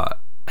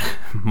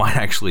 might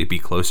actually be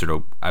closer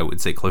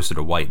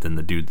to white than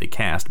the dude they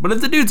cast. But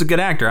if the dude's a good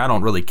actor, I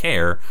don't really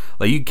care.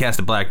 Like, you can cast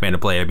a black man to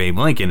play Abe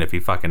Lincoln. If he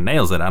fucking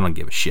nails it, I don't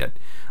give a shit.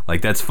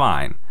 Like, that's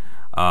fine.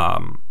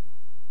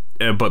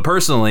 But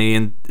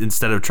personally,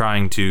 instead of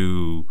trying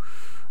to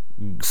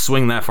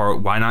swing that far,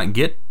 why not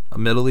get a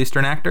Middle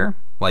Eastern actor?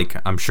 Like,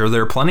 I'm sure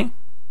there are plenty.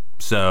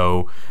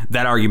 So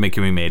that argument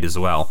can be made as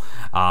well.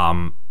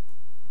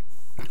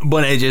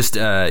 But it just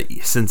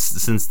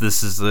since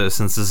this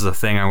is a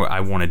thing I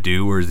want to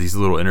do, or these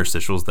little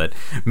interstitials that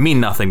mean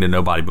nothing to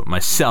nobody but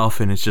myself,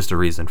 and it's just a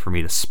reason for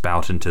me to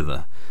spout into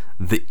the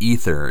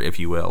ether, if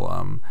you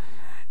will,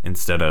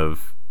 instead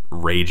of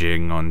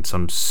raging on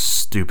some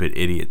stupid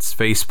idiot's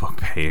Facebook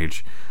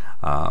page.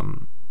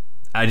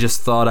 I just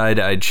thought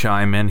I'd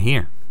chime in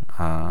here.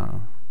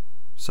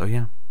 So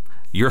yeah.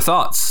 Your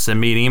thoughts, send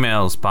me an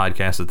email,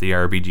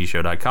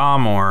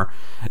 podcast@therpgshow.com, or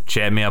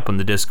chat me up on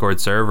the Discord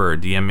server, or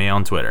DM me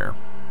on Twitter.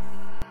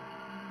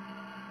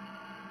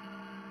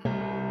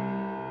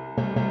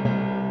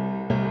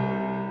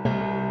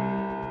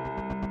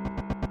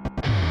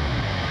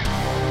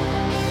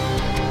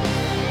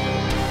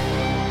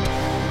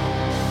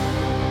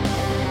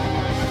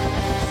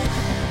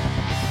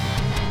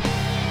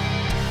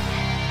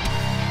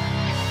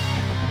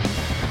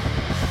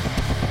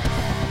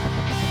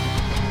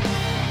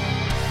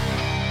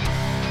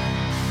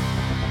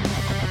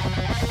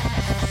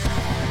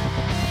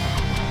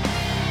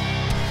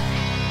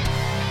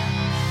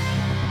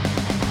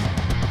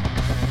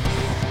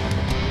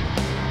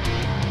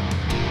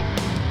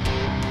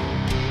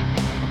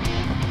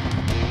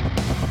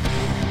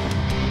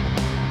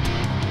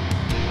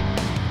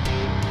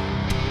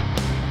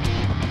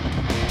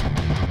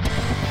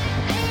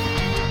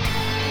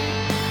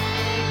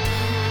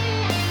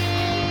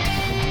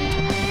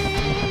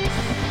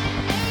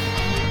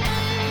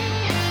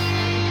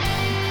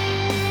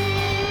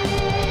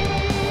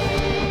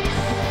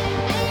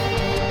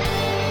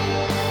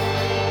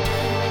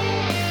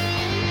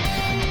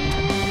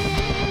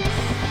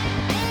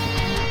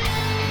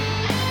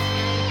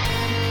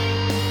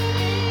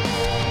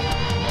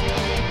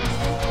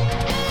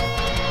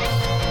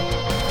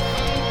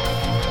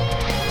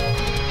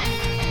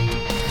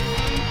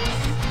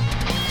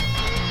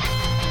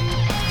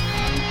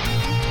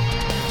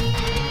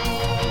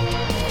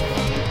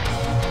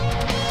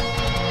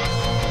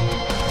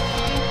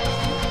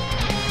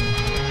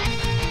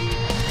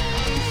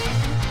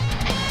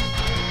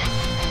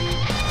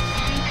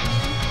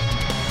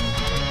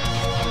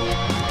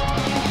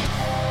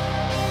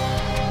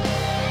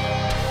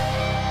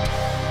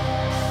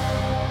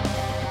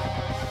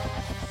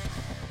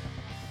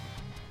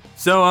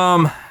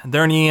 So,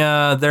 there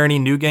any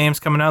new games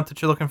coming out that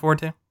you're looking forward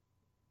to?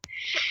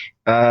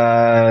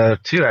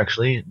 Two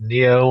actually,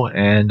 Neo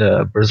and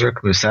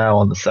Berserk Musou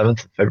on the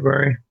 7th of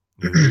February,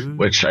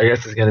 which I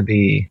guess is going to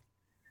be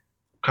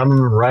coming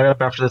right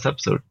up after this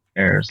episode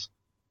airs.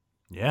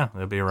 Yeah,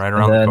 it'll be right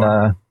around the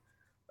corner.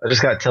 I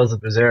just got Tales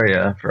of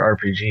Berseria for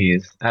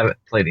RPGs. I haven't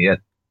played it yet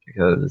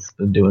because I've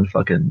been doing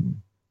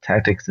fucking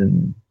Tactics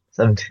in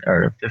 17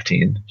 or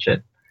 15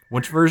 shit.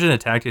 Which version of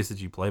Tactics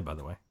did you play, by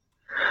the way?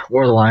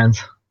 War of the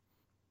Lions.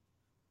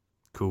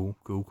 Cool.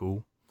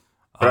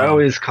 But I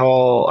always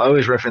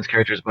reference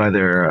characters by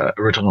their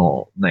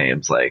original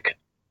names, like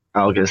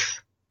Algus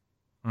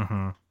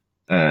and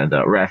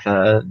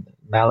Rafa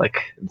Malik,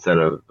 instead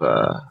of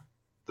the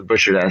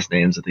butchered ass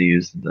names that they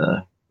used in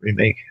the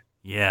remake.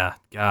 Yeah,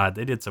 God,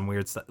 they did some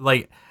weird stuff.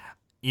 Like,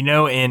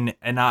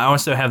 and I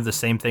also have the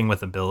same thing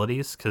with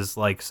abilities, because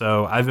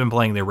so I've been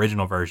playing the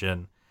original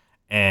version,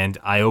 and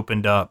I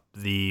opened up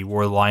the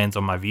War of the Lions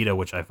on my Vita,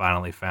 which I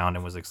finally found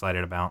and was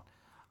excited about.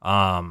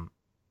 And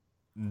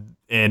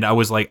I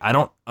was like, I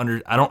don't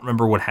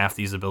remember what half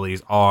these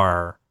abilities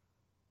are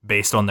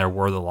based on their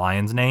War of the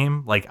Lions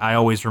name. Like, I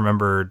always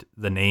remembered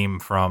the name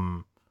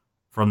from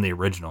the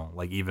original,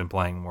 like even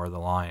playing War of the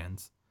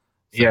Lions.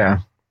 So,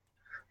 yeah.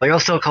 Like, I'll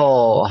still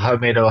call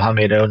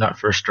Hamedo, not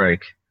First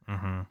Strike.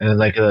 And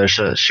then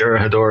Shira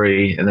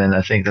Hadori, and then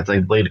I think that's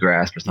like Blade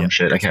Grasp or some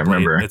shit. I can't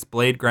remember. It's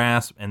Blade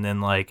Grasp, and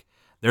then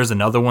there's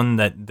another one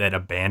that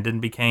Abandon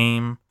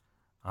became.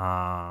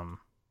 They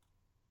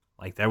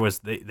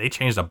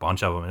changed a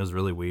bunch of them. It was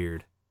really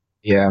weird.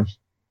 Yeah.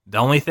 The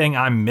only thing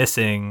I'm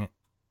missing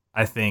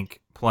I think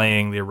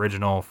playing the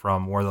original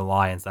from War of the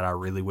Lions that I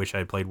really wish I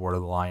had played War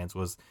of the Lions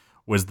was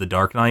the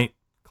Dark Knight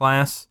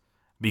class,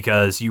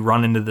 because you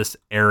run into this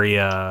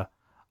area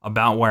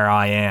about where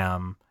I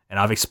am, and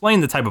I've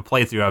explained the type of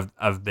playthrough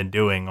I've been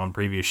doing on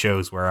previous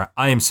shows where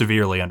I am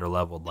severely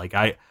underleveled. Like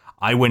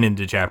I went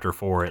into chapter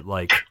 4 at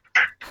like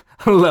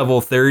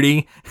level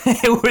 30.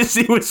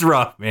 It was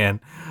rough, man.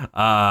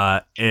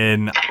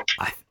 And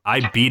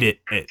I beat it.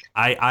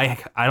 I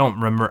don't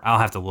remember. I'll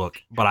have to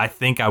look, but I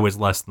think I was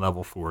less than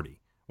level 40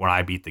 when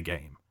I beat the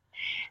game.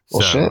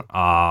 Well, So, shit.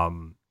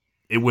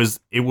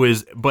 it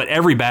was, but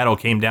every battle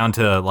came down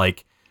to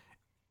like,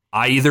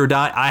 I either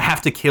die, I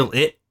have to kill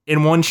it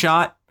in one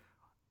shot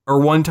or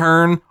one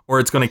turn, or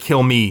it's going to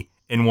kill me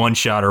in one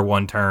shot or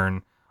one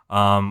turn.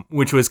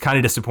 Which was kind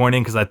of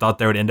disappointing because I thought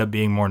there would end up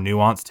being more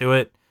nuance to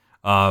it.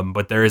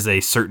 But there is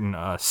a certain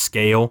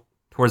scale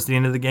towards the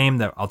end of the game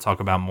that I'll talk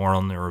about more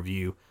on the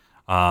review,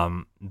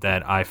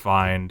 that I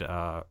find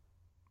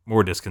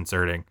more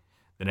disconcerting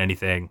than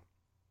anything.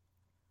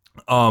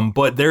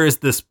 But there is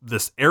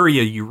this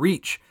area you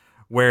reach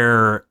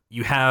where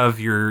you have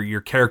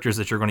your characters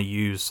that you're going to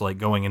use, like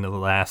going into the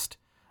last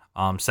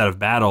set of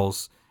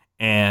battles,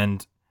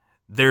 and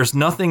there's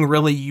nothing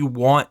really you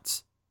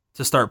want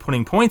to start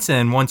putting points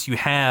in once you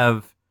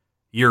have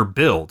your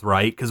build,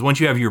 right? Because once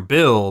you have your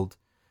build,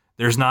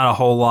 there's not a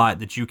whole lot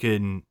that you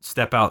can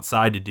step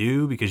outside to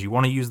do, because you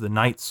want to use the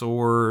knight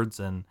swords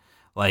and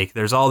like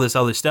there's all this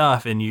other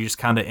stuff, and you just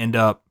kind of end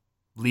up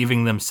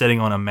leaving them sitting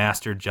on a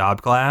master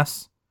job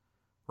class,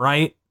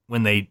 right?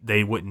 When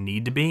they wouldn't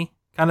need to be,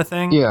 kind of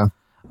thing. Yeah.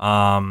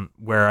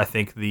 Where I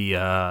think the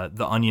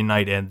Onion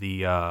Knight and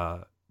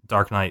the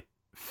Dark Knight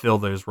fill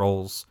those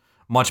roles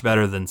much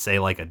better than say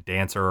like a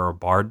dancer or a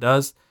bard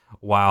does.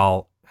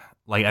 While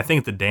like I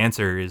think the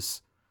dancer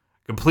is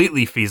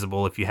completely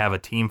feasible if you have a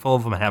team full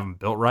of them and have them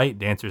built right.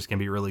 Dancers can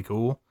be really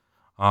cool.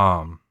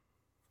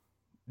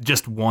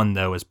 Just one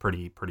though is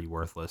pretty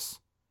worthless.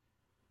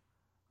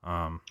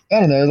 I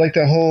don't know, like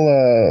the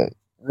whole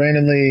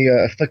randomly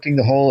afflicting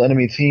the whole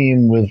enemy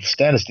team with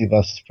status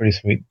debuffs is pretty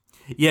sweet.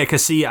 Yeah,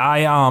 because see,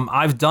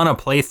 I've done a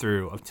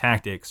playthrough of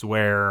Tactics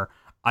where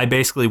I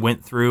basically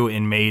went through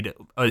and made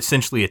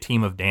essentially a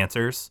team of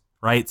dancers,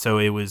 right? So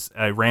it was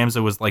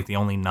Ramza was like the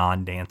only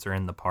non-dancer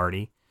in the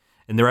party,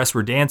 and the rest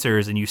were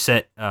dancers. And you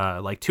set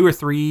like 2 or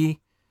 3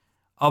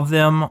 of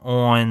them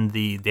on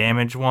the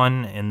damage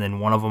one, and then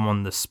one of them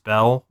on the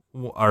spell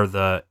or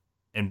the.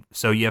 And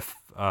so you have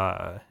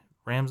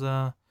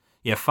Ramza,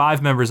 you have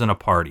 5 members in a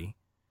party.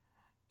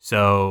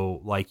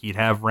 So like you'd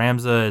have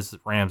Ramza as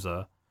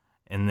Ramza,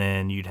 and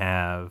then you'd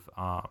have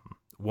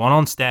one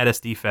on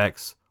status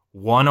defects,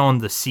 one on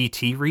the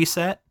CT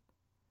reset,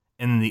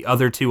 and the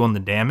other 2 on the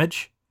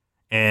damage.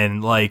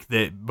 And like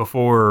that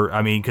before,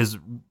 I mean, because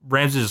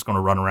Rams is just going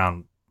to run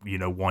around,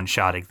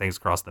 one-shotting things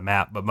across the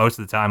map. But most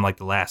of the time, like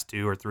the last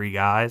 2 or 3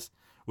 guys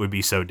would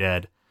be so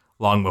dead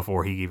long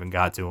before he even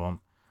got to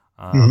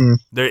them.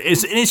 There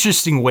is an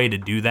interesting way to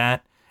do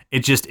that.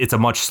 It's a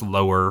much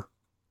slower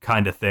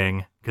kind of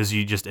thing because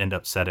you just end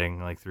up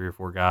setting like 3 or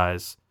 4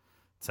 guys.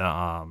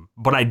 So,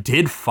 but I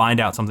did find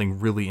out something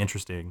really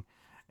interesting.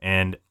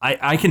 And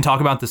I can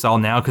talk about this all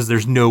now because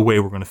there's no way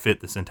we're going to fit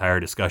this entire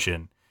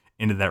discussion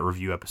into that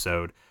review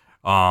episode.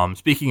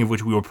 Speaking of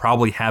which, we will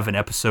probably have an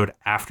episode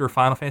after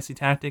Final Fantasy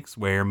Tactics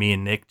where me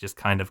and Nick just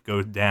kind of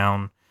go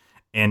down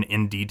and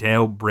in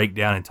detail break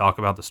down and talk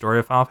about the story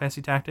of Final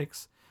Fantasy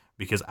Tactics,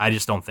 because I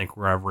just don't think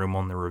we're going to have room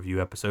on the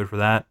review episode for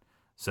that.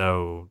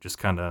 So just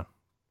kind of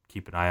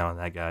keep an eye on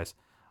that, guys.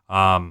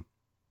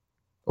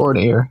 Or an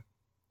ear.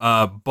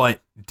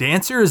 But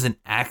Dancer is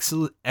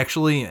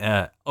actually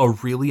a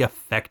really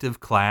effective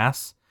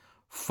class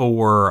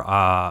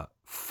for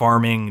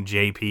farming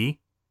JP,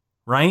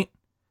 right?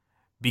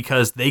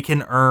 Because they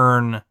can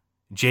earn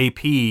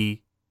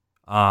JP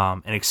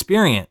and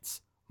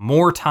experience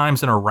more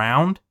times in a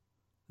round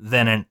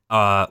than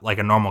like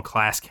a normal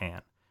class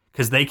can.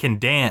 Because they can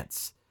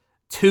dance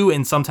 2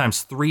 and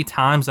sometimes 3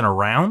 times in a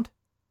round,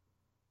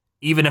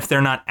 even if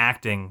they're not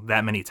acting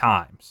that many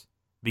times.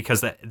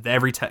 Because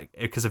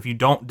because if you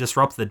don't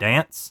disrupt the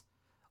dance,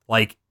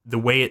 like the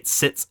way it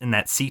sits in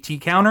that CT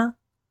counter,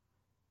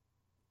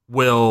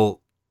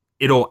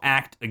 it'll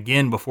act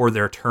again before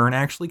their turn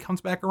actually comes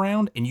back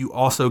around, and you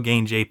also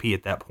gain JP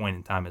at that point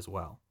in time as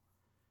well,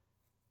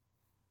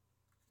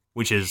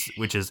 which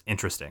is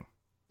interesting.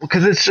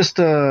 Because it's just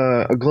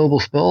a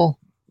global spell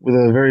with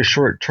a very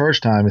short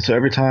charge time, and so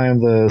every time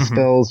the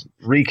spell's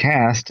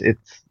recast, it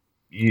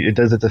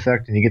does its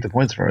effect, and you get the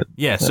points for it.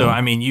 Yeah, so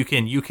I mean, you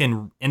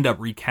can end up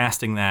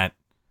recasting that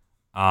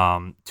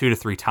 2 to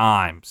 3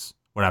 times.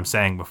 What I'm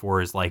saying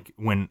before is like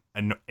when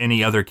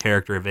any other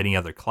character of any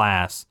other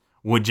class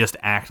would just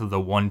act the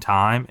one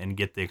time and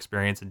get the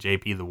experience in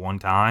JP the one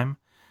time,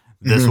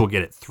 this will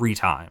get it 3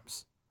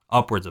 times,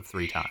 upwards of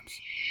 3 times.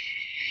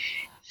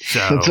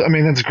 So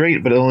that's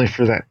great, but only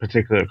for that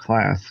particular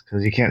class,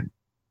 because you can't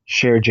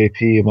share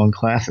JP among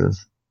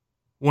classes.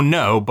 Well,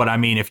 no, but I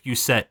mean, if you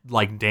set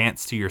like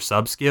dance to your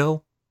sub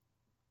skill,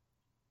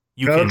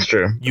 that's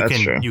true.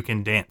 You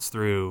can dance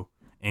through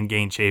and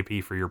gain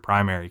JP for your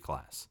primary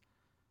class.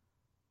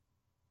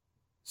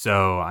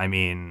 So, I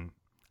mean,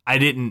 I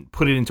didn't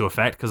put it into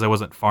effect because I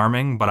wasn't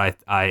farming, but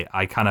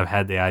I kind of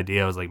had the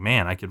idea. I was like,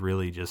 man, I could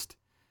really just,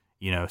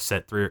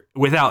 set through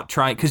without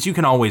trying, because you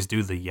can always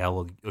do the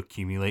yell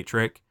accumulate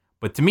trick.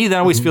 But to me, that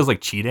always feels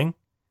like cheating,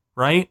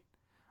 right?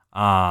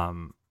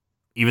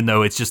 Even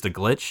though it's just a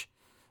glitch.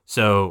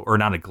 So, or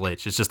not a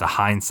glitch, it's just a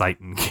hindsight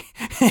in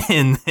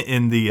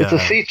the. It's a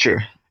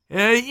feature.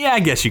 Yeah, I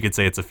guess you could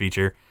say it's a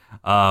feature.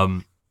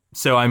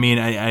 So I mean,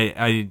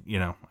 I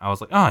was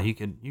like, oh, you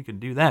could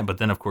do that, but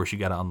then of course you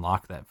got to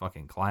unlock that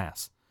fucking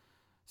class.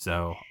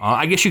 So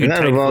I guess you could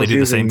technically do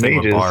the same thing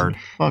with Bard.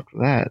 Fuck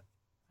that.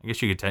 I guess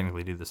you could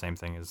technically do the same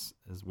thing as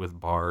with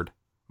Bard.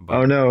 But...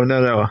 Oh no,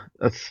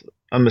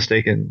 I'm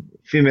mistaken.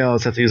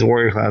 Females have to use a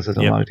warrior class as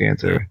unlock the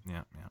answer.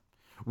 Yeah.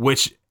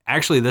 Which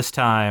actually this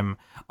time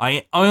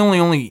I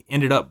only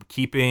ended up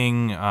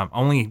keeping.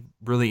 Only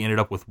really ended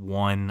up with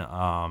one.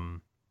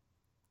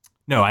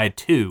 No, I had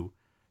two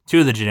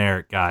of the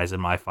generic guys in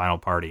my final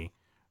party,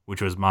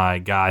 which was my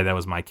guy that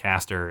was my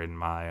caster, and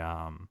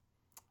my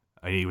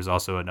he was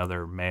also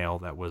another male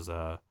that was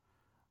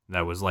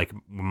like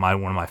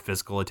one of my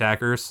physical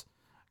attackers,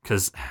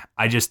 because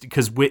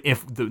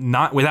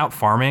without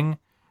farming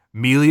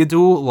Melia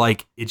duel,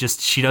 like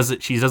she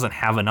doesn't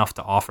have enough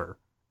to offer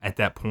at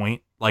that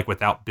point, like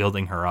without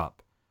building her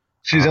up.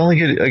 She's only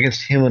good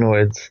against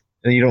humanoids,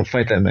 and you don't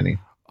fight that many.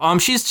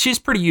 She's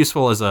pretty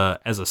useful as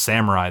a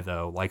samurai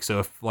though. Like, so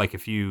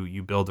if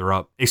you build her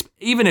up,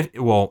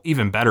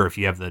 even better if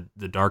you have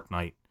the Dark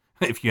Knight,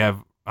 if you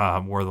have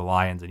War of the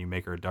Lions and you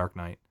make her a Dark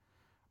Knight,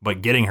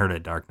 but getting her to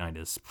Dark Knight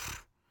is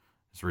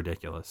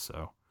ridiculous.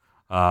 So,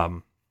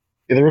 the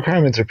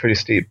requirements are pretty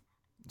steep.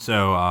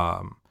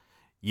 So,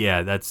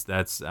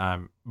 that's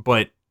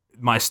but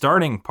my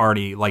starting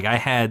party, like I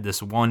had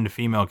this one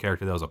female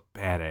character that was a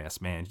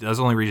badass, man. That's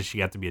the only reason she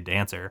got to be a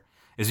dancer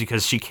is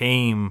because she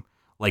came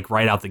like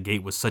right out the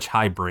gate with such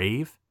high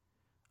brave.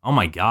 Oh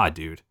my god,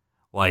 dude.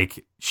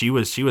 Like she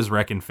was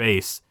wrecking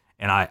face,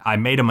 and I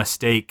made a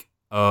mistake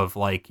of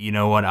like, you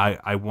know what,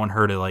 I want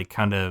her to like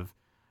kind of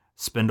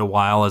spend a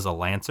while as a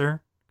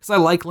lancer, because I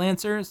like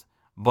lancers,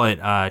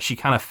 but she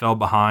kind of fell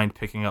behind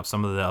picking up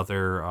some of the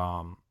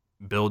other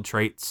build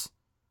traits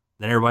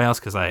than everybody else,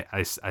 because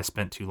I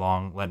spent too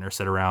long letting her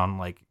sit around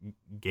like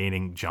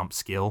gaining jump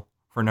skill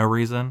for no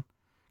reason,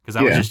 because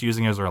I was just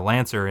using her as a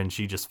lancer, and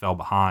she just fell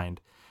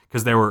behind.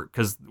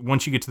 Because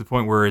once you get to the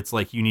point where it's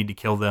like you need to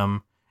kill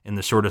them in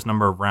the shortest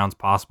number of rounds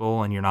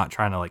possible, and you're not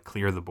trying to like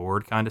clear the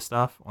board kind of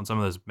stuff on some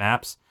of those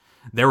maps,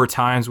 there were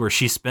times where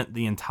she spent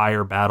the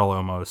entire battle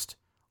almost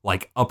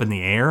like up in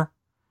the air,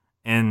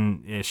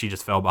 and she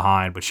just fell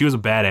behind. But she was a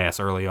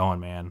badass early on,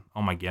 man.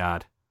 Oh my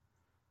god.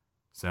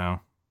 So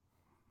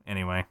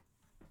anyway,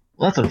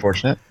 well, that's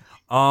unfortunate.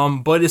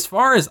 But as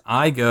far as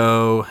I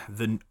go,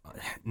 the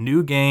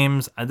new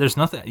games, there's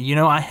nothing.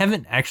 I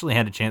haven't actually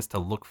had a chance to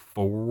look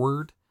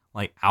forward,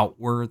 like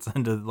outwards,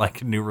 into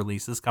like new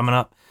releases coming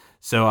up.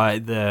 So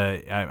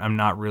I'm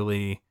not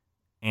really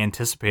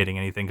anticipating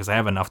anything, because I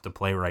have enough to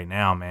play right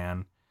now,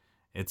 man.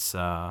 It's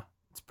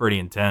pretty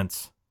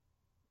intense.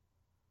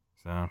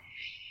 So,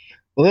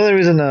 well, the only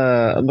reason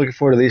I'm looking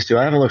forward to these two,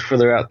 I haven't looked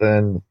further out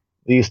than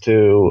these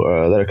two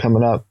that are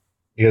coming up,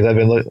 because I've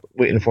been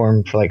waiting for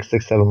them for like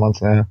 6-7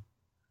 months now.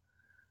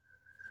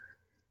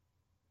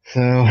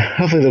 So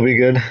hopefully they'll be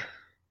good.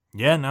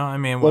 Yeah, no, I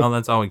mean, well,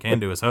 that's all we can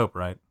do is hope,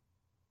 right?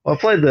 Well, I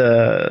played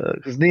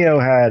because Neo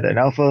had an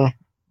alpha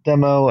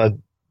demo, a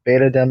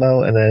beta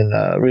demo, and then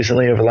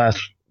recently over last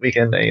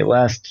weekend a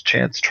last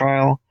chance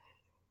trial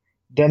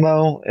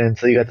demo, and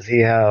so you got to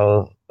see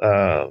how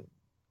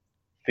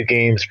the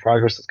game's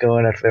progress is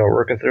going after they were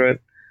working through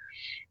it.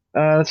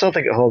 I still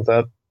think it holds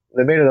up.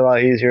 They made it a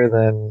lot easier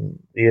than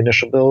the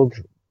initial build,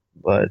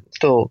 but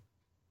still,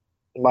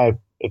 in my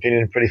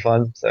opinion, pretty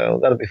fun. So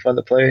that'll be fun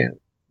to play.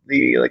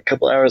 The like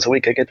couple hours a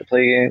week I get to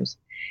play games.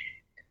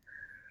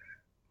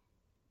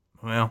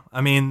 Well,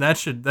 I mean, that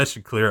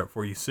should clear up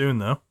for you soon,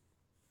 though.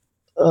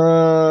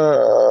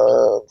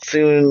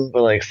 Soon,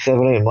 but like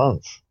 7-8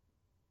 months.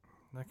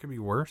 That could be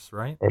worse,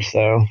 right? Or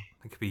so.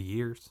 It could be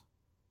years.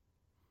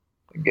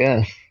 I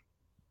guess.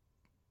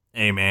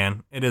 Hey,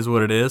 man, it is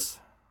what it is.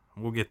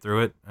 We'll get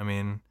through it. I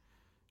mean,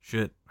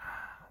 shit,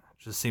 it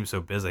just seems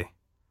so busy,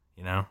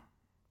 Yeah,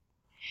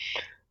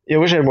 I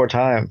wish I had more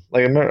time.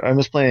 Like I'm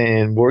just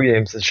playing board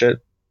games and shit.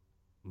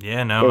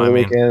 Yeah, no, over the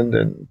mean, weekend,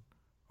 and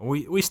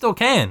we still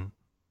can.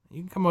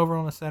 You can come over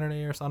on a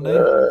Saturday or Sunday.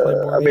 Play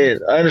board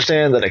games. I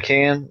understand that I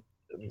can,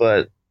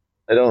 but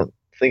I don't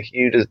think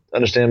you just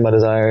understand my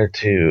desire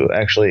to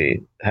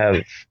actually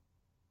have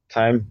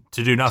time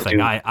to do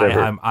nothing. I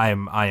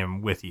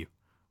am with you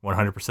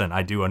 100%.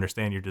 I do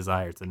understand your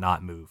desire to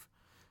not move,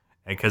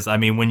 because I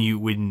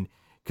mean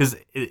because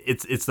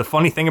it's the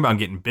funny thing about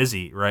getting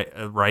busy, right?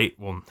 Right?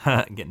 Well,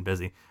 getting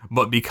busy,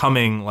 but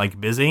becoming like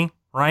busy,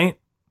 right?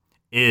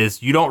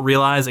 Is you don't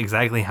realize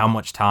exactly how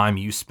much time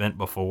you spent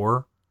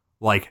before,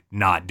 like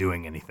not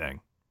doing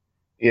anything.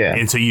 Yeah.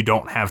 And so you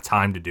don't have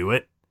time to do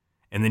it.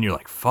 And then you're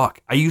like,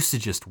 fuck, I used to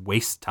just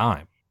waste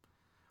time.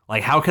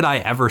 Like, how could I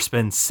ever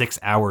spend 6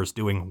 hours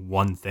doing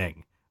one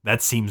thing?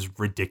 That seems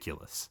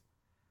ridiculous.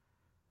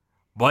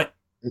 But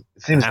It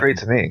seems great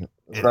to me.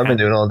 That's what I've been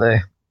doing all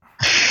day.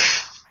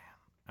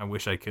 I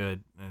wish I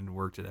could and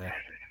work today.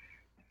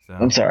 So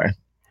I'm sorry.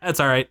 That's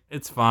all right.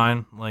 It's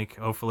fine. Like,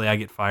 hopefully I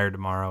get fired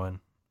tomorrow and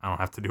I don't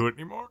have to do it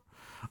anymore.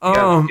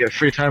 You have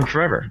free time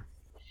forever.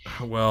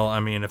 Well, I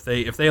mean, if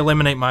they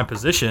eliminate my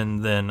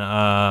position, then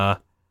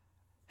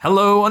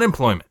hello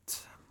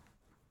unemployment.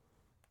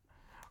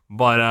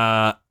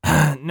 But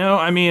no,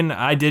 I mean,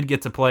 I did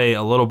get to play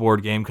a little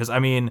board game because I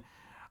mean,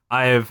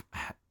 I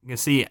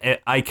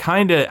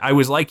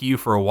was like you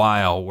for a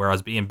while where I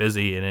was being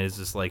busy and it's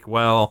just like,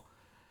 well,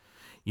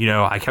 you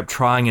know, I kept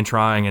trying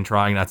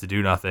not to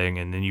do nothing,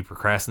 and then you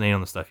procrastinate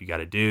on the stuff you got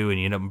to do, and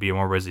you end up being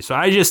more busy. So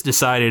I just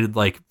decided,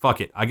 like, fuck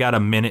it. I got a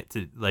minute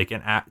to, like,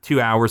 2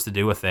 hours to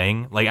do a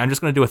thing. Like, I'm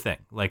just going to do a thing.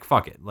 Like,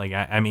 fuck it. Like,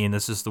 I mean,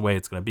 this is the way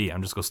it's going to be.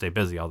 I'm just going to stay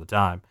busy all the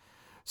time.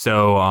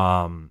 So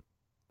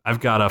I've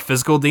got a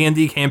physical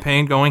D&D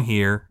campaign going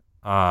here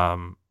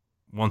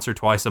once or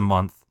twice a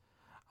month,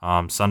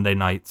 Sunday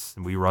nights,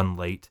 and we run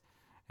late.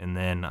 And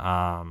then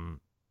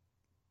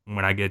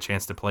when I get a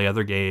chance to play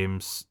other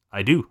games,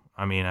 I do.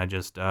 I mean, I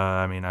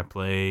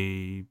play,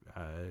 you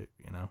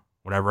know,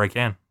 whatever I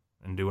can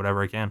and do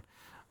whatever I can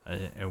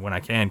when I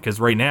can. Because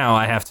right now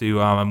I have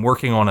to, I'm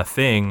working on a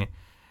thing.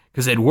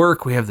 Because at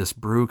work we have this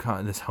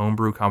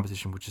homebrew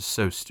competition, which is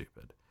so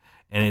stupid.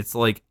 And it's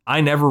like,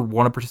 I never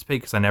want to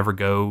participate because I never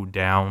go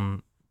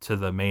down to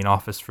the main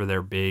office for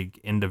their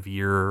big end of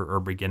year or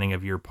beginning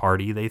of year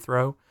party they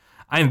throw.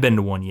 I haven't been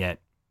to one yet.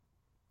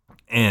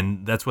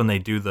 And that's when they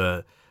do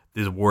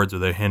these awards, where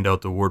they hand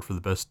out the award for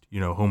the best, you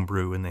know,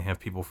 homebrew, and they have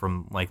people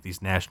from like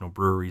these national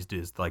breweries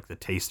do like the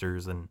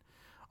tasters and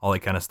all that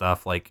kind of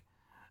stuff. Like,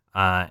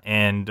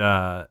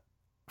 for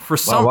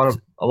some,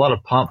 a lot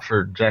of pomp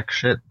for jack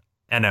shit.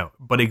 I know,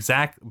 but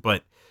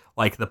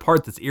like the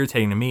part that's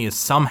irritating to me is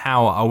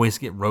somehow I always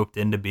get roped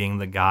into being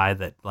the guy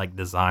that like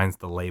designs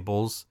the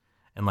labels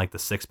and like the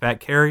 6-pack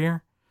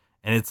carrier,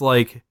 and it's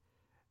like,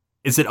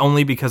 is it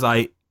only because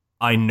I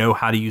know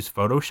how to use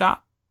Photoshop?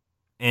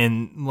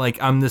 And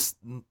like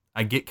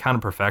I get kind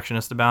of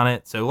perfectionist about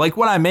it. So like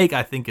what I make,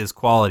 I think is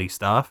quality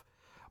stuff,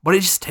 but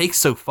it just takes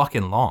so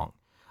fucking long.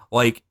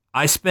 Like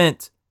I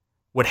spent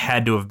what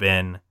had to have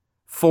been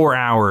 4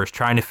 hours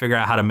trying to figure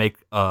out how to make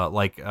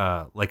like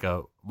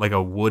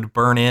a wood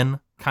burn in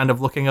kind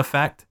of looking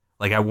effect.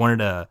 Like I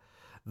wanted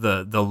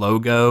the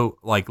logo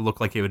like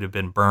look like it would have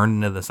been burned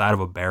into the side of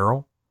a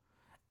barrel.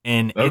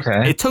 And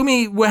it took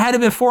me what had to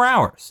have been 4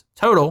 hours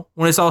total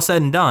when it's all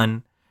said and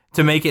done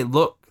to make it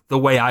look the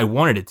way I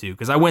wanted it to,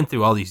 because I went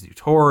through all these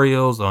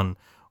tutorials on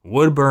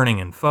wood burning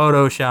and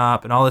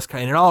Photoshop and all this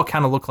kind, and it all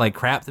kind of looked like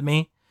crap to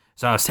me.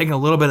 So I was taking a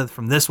little bit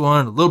from this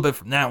one, a little bit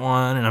from that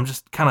one, and I'm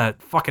just kind of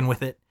fucking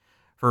with it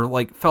for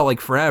like, felt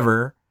like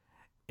forever.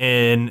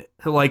 And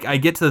like I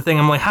get to the thing,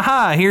 I'm like,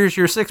 haha, here's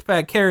your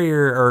 6-pack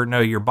carrier, or no,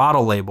 your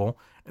bottle label.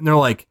 And they're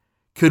like,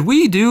 could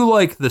we do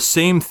like the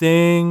same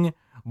thing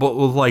but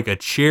with like a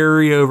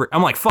cherry over?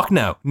 I'm like, fuck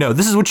no,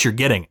 this is what you're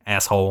getting,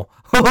 asshole.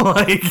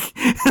 Like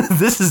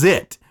this is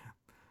it.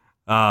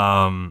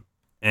 And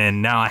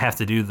now I have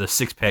to do the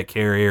 6-pack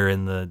carrier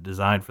and the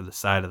design for the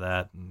side of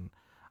that. And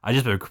I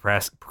just been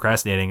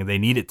procrastinating. They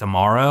need it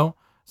tomorrow,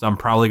 so I'm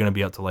probably going to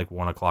be up to like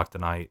 1 o'clock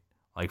tonight,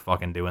 like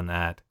fucking doing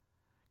that.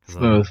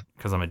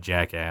 Because I'm a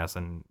jackass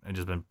and I've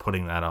just been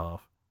putting that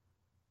off.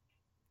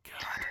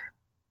 God.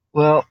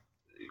 Well,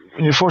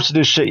 when you're forced to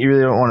do shit you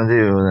really don't want to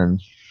do, then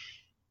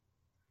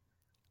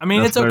I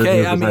mean, it's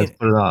okay. I mean,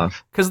 put it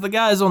off. Because the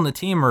guys on the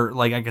team are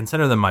like, I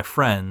consider them my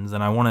friends,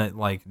 and I want to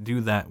like do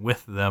that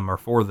with them or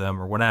for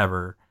them or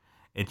whatever.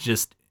 It's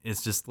just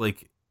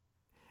like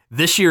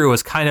this year it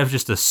was kind of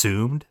just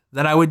assumed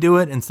that I would do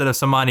it instead of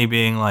somebody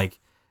being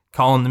like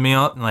calling me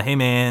up and like, hey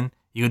man,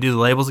 you gonna do the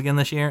labels again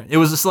this year? It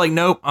was just like,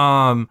 nope.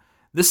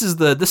 This is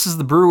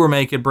the brew we're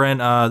making, Brent.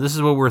 This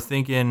is what we're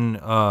thinking.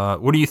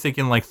 What are you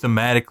thinking like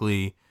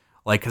thematically?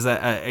 Like, cause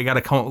I gotta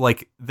come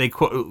like they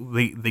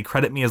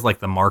credit me as like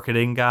the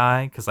marketing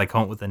guy because I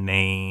come up with the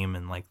name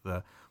and like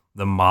the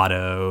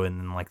motto and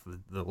then like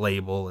the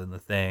label and the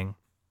thing.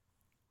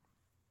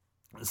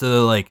 So they're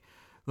like,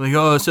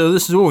 oh, so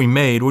this is what we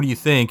made. What do you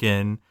think?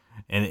 And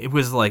it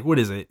was like, what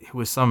is it? It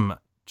was some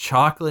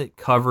chocolate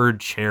covered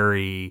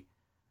cherry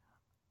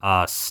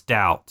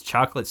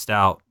chocolate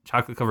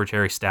covered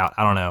cherry stout.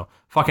 I don't know.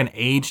 Fucking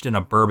aged in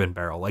a bourbon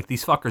barrel. Like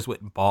these fuckers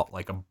went and bought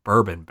like a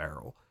bourbon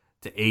barrel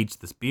to age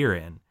this beer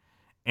in,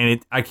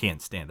 and I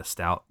can't stand a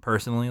stout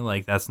personally.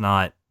 Like that's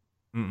not,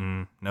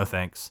 no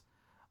thanks.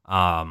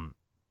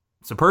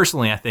 So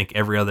personally, I think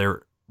every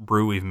other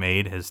brew we've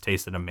made has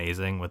tasted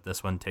amazing, with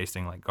this one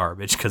tasting like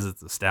garbage because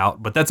it's a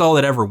stout. But that's all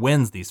that ever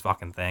wins these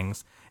fucking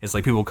things. It's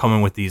like people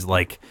coming with these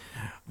like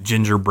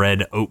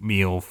gingerbread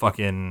oatmeal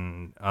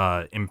fucking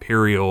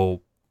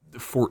imperial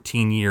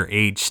 14-year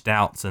age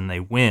stouts, and they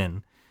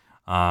win.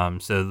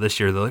 So this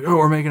year they're like, oh,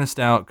 we're making a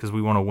stout because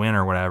we want to win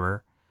or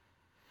whatever.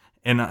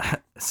 And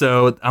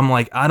so I'm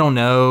like, I don't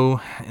know.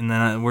 And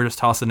then we're just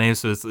tossing names.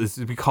 So it's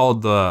be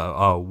called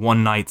the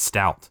One Night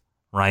Stout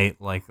right?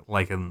 Like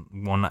in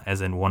one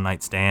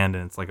night stand,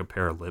 and it's like a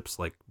pair of lips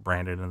like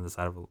branded in the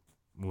side of a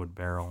wood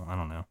barrel. I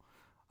don't know.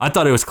 I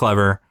thought it was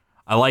clever.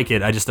 I like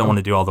it. I just don't want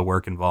to do all the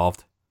work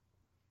involved.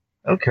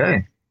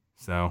 Okay.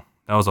 So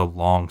that was a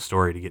long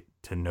story to get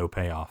to no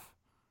payoff.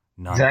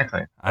 None.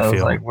 Exactly. I was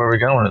feel like, where are we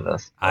going with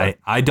this?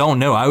 I don't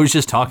know. I was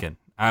just talking.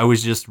 I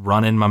was just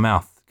running my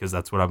mouth because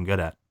that's what I'm good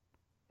at.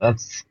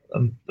 That's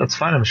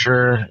fine. I'm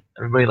sure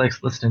everybody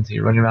likes listening to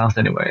you run your mouth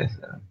anyway.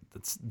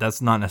 So.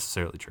 That's not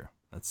necessarily true.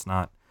 That's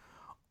not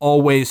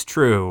always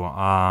true.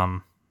 Yeah,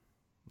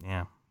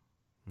 not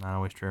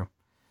always true.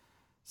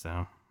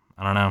 So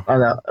I don't know. I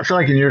don't know. I feel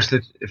like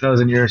if I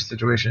was in your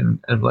situation,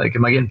 I'm like,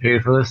 am I getting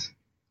paid for this?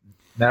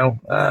 No.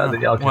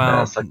 Then y'all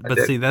can suck my but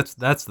dick. see, that's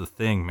the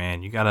thing,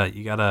 man. You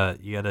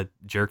gotta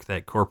jerk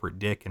that corporate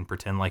dick and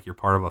pretend like you're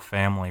part of a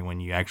family when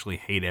you actually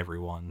hate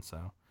everyone.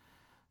 So.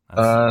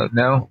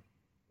 No.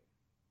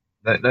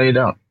 No, you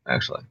don't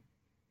actually.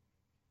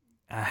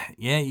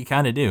 Yeah, you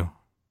kind of do.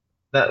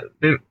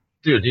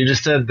 Dude, you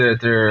just said that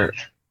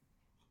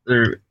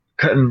they're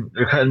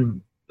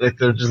cutting like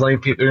they're just letting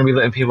people they're gonna be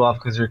letting people off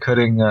because they're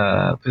cutting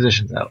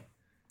positions out.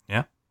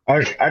 Yeah.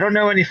 I don't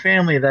know any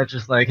family that's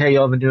just like, hey,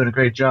 y'all been doing a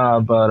great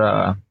job,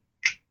 but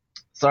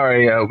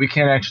sorry, we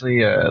can't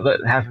actually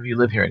let half of you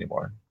live here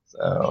anymore.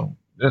 So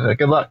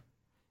good luck.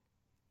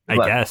 I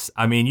guess.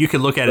 I mean, you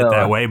could look at it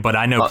that way, but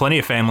I know plenty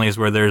of families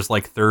where there's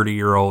like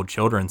 30-year-old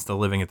children still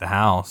living at the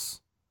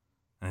house,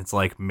 and it's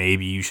like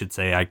maybe you should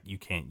say you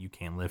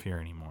can't live here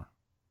anymore.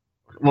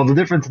 Well, the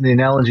difference in the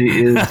analogy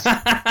is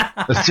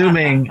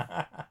assuming,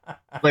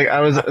 like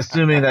I was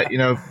assuming that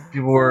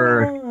people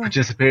were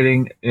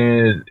participating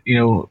in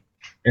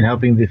in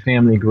helping the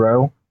family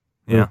grow.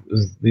 Yeah,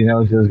 was the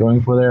analogy I was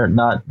going for there,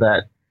 not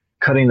that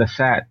cutting the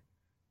fat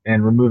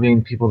and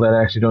removing people that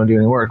actually don't do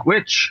any work,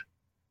 which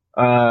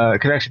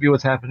could actually be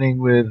what's happening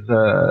with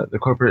the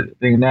corporate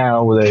thing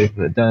now, where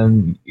they've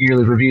done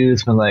yearly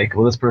reviews, been like,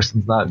 well, this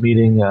person's not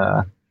meeting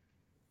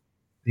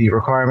the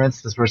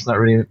requirements. This person's not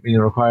really meeting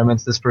the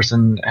requirements. This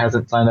person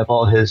hasn't signed up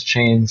all his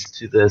chains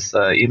to this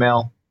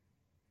email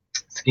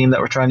scheme that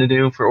we're trying to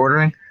do for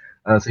ordering,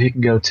 so he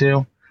can go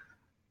too.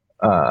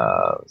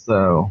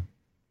 So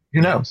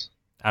who knows?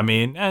 I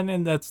mean,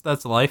 and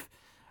that's life.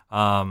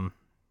 I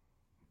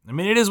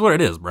mean, it is what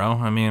it is, bro.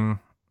 I mean,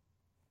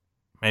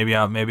 maybe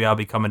I'll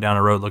be coming down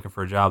the road looking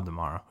for a job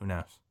tomorrow. Who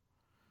knows?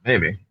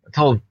 Maybe. I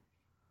told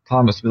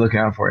Thomas to be looking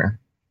out for you.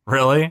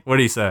 Really? What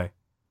did he say?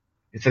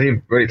 He said he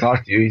already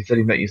talked to you. He said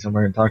he met you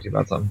somewhere and talked to you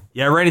about something.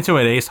 Yeah, I ran into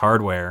him at Ace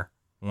Hardware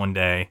one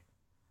day,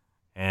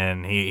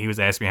 and he was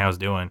asking me how I was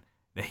doing.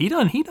 He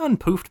done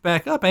poofed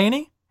back up, ain't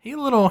he? He a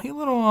little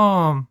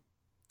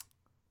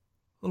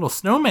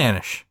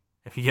snowmanish,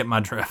 if you get my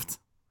drift.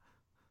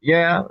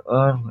 Yeah,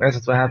 I guess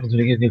that's what happens when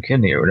you get a new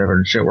kidney or whatever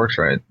and shit works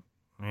right.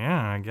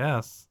 Yeah, I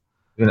guess.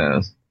 Who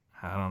knows?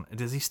 I don't.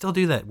 Does he still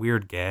do that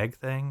weird gag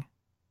thing?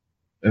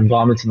 And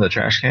vomits in the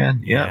trash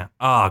can? Yeah.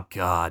 Oh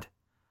God,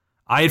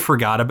 I had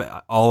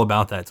forgot all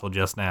about that till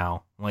just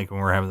now. Like when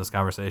we were having this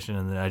conversation,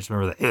 and then I just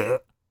remember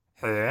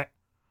the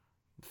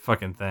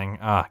fucking thing.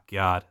 Oh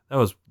God,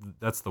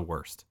 that's the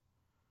worst.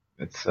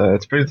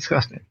 It's pretty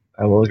disgusting.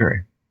 I will agree.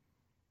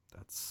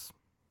 That's.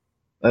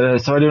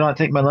 So I do not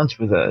take my lunch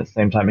for the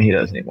same time he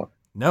does anymore.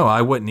 No,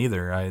 I wouldn't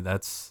either.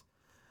 That's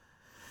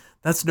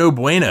no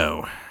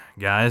bueno,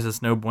 guys.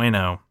 It's no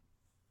bueno.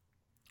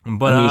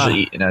 But I'm usually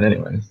eating that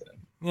anyways. So.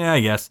 Yeah,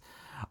 I guess.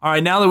 All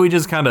right, now that we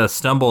just kind of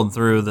stumbled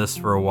through this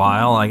for a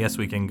while, I guess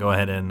we can go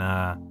ahead and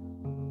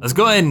let's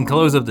go ahead and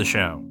close up the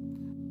show.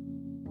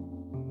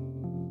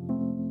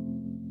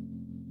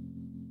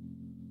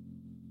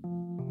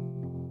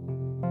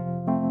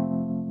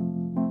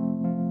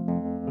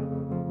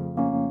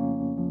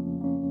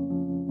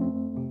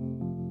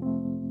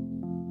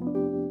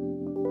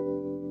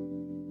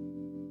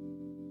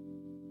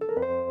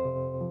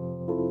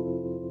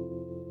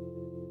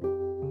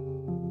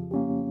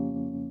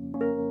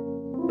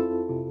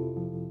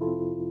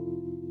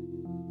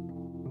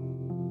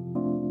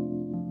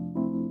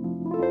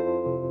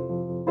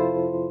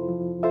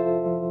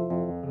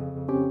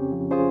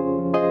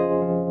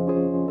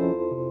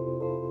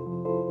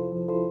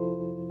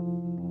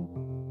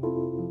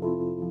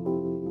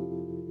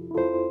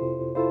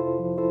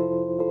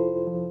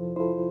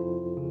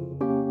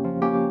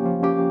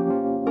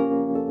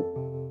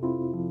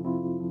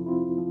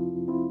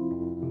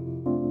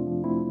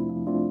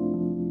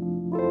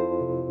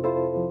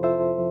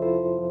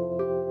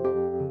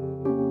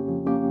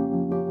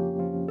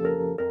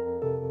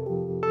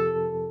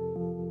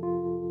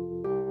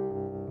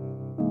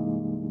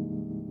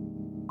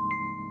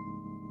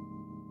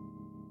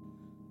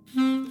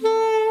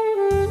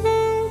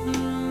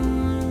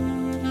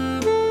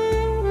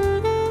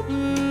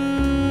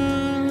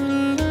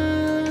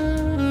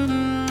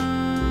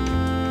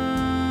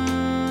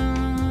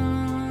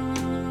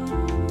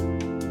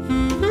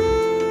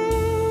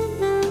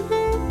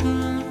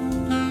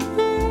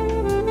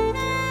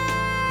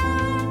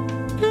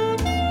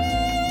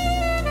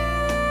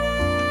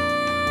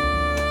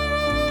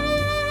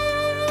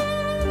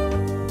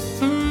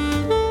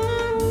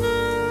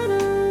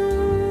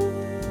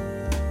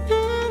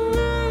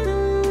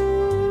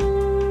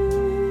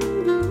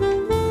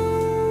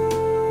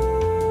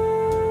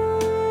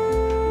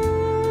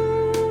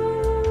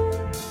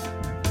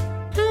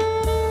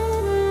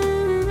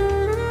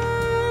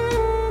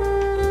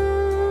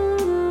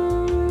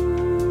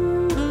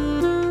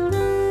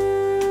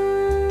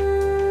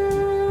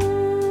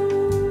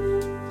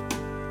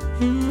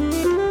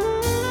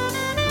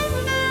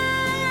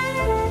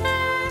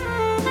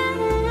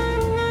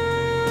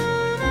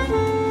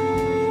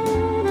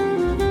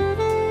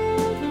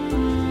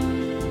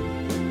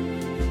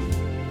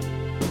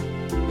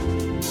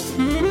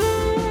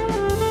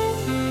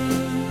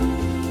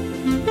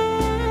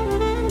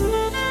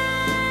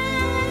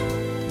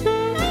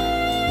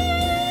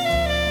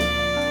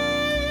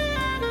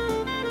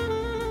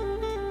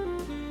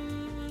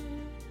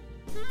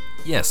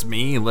 Yes,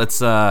 me. Let's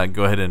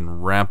go ahead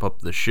and wrap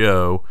up the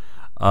show.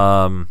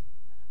 You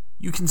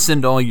can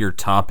send all your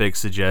topic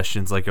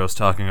suggestions, like I was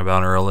talking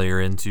about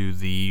earlier, into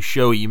the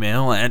show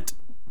email at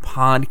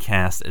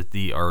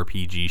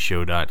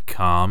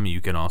podcast@therpgshow.com.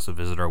 You can also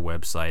visit our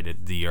website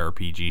at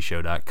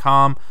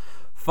therpgshow.com.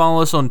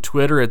 Follow us on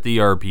Twitter at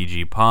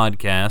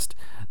therpgpodcast.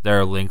 There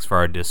are links for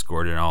our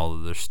Discord and all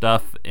of their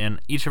stuff in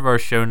each of our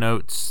show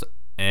notes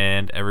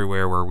and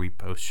everywhere where we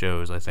post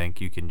shows. I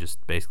think you can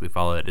just basically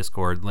follow that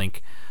Discord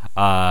link.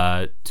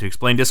 To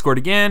explain Discord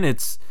again,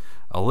 it's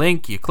a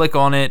link. You click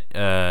on it.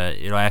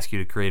 It'll ask you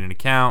to create an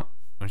account.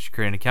 Once you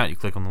create an account, you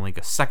click on the link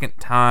a second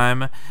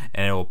time,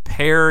 and it will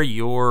pair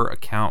your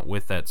account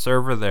with that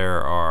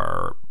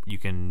server. You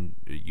can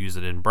use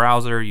it in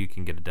browser. You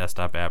can get a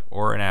desktop app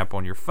or an app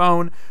on your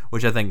phone,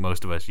 which I think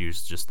most of us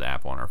use just the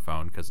app on our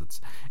phone because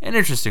it's an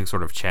interesting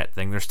sort of chat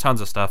thing. There's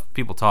tons of stuff,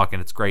 people talking.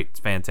 It's great.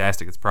 It's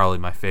fantastic. It's probably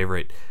my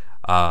favorite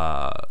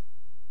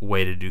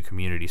way to do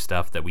community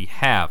stuff that we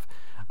have.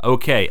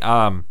 Okay,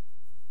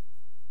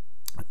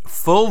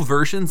 full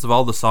versions of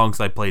all the songs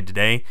I played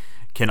today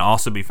can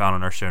also be found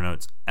on our show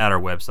notes at our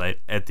website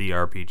at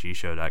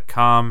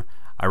therpgshow.com.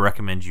 I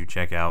recommend you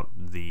check out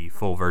the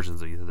full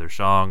versions of either their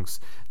songs.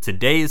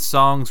 Today's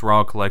songs were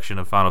all a collection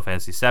of Final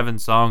Fantasy VII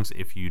songs,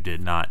 if you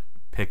did not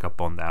pick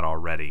up on that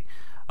already.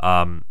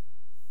 Now,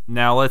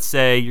 let's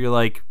say you're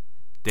like,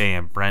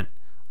 damn, Brent,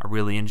 I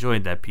really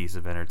enjoyed that piece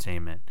of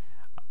entertainment.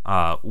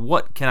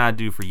 What can I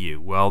do for you?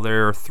 Well,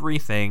 there are three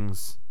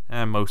things,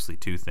 mostly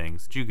two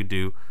things, that you could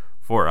do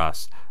for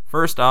us.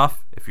 First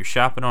off, if you're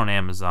shopping on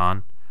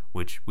Amazon,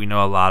 which we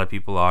know a lot of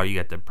people are, you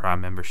got the Prime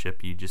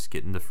membership, you just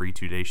getting the free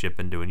 2-day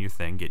shipping, doing your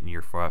thing, getting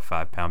your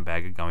 5-pound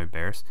bag of gummy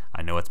bears.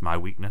 I know it's my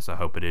weakness. I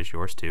hope it is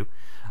yours too.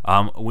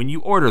 When you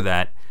order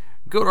that,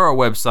 go to our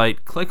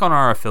website, click on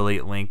our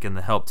affiliate link in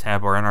the help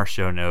tab or in our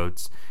show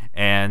notes,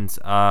 and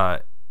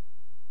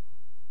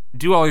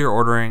do all your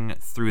ordering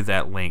through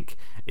that link.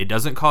 It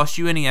doesn't cost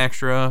you any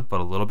extra, but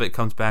a little bit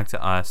comes back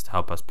to us to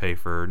help us pay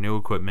for new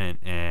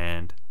equipment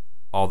and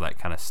all that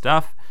kind of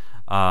stuff.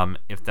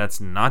 If that's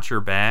not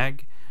your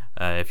bag,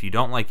 if you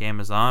don't like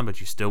Amazon,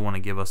 but you still want to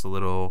give us a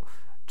little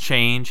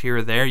change here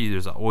or there,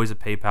 there's always a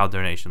PayPal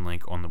donation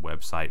link on the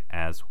website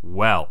as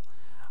well.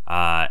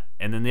 And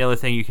then the other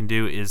thing you can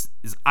do is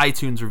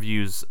iTunes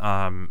reviews.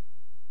 I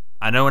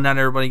know not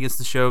everybody gets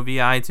the show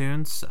via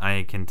iTunes.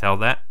 I can tell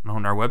that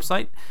on our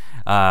website.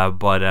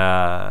 But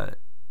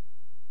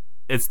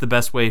it's the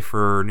best way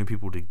for new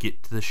people to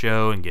get to the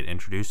show and get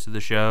introduced to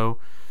the show.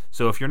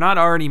 So if you're not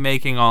already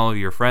making all of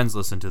your friends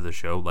listen to the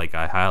show, like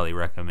I highly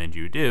recommend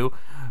you do,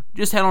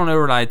 just head on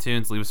over to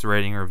iTunes, leave us a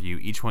rating or review.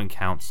 Each one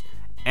counts,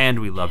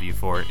 and we love you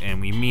for it,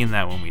 and we mean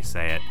that when we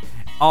say it.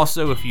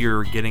 Also, if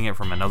you're getting it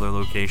from another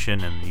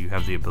location and you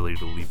have the ability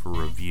to leave a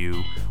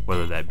review,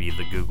 whether that be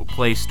the Google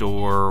Play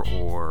Store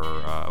or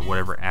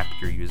whatever app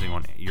you're using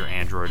on your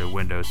Android or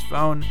Windows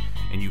phone,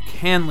 and you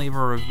can leave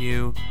a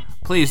review,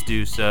 please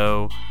do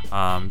so.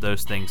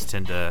 Those things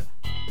tend to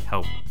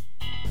help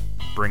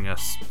bring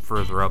us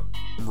further up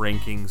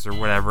rankings or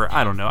whatever.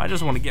 I don't know. I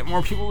just want to get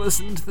more people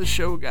listening to the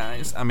show,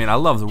 guys. I mean, I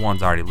love the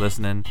ones already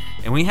listening,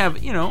 and we have,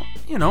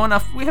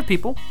 enough. We have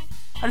people.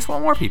 I just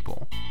want more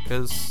people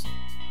because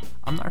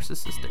I'm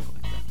narcissistic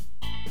like that.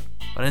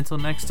 But until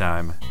next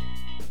time,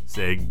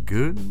 say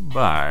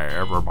goodbye,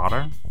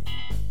 everybody.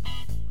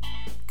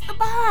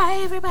 Goodbye,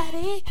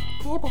 everybody.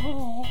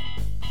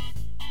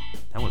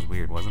 That was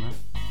weird, wasn't it?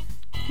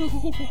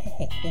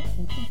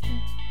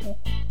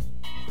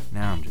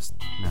 Now I'm just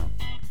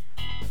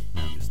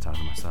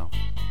talking to myself.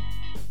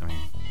 I mean,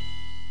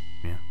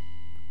 yeah.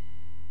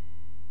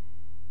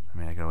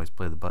 I could always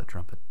play the butt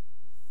trumpet.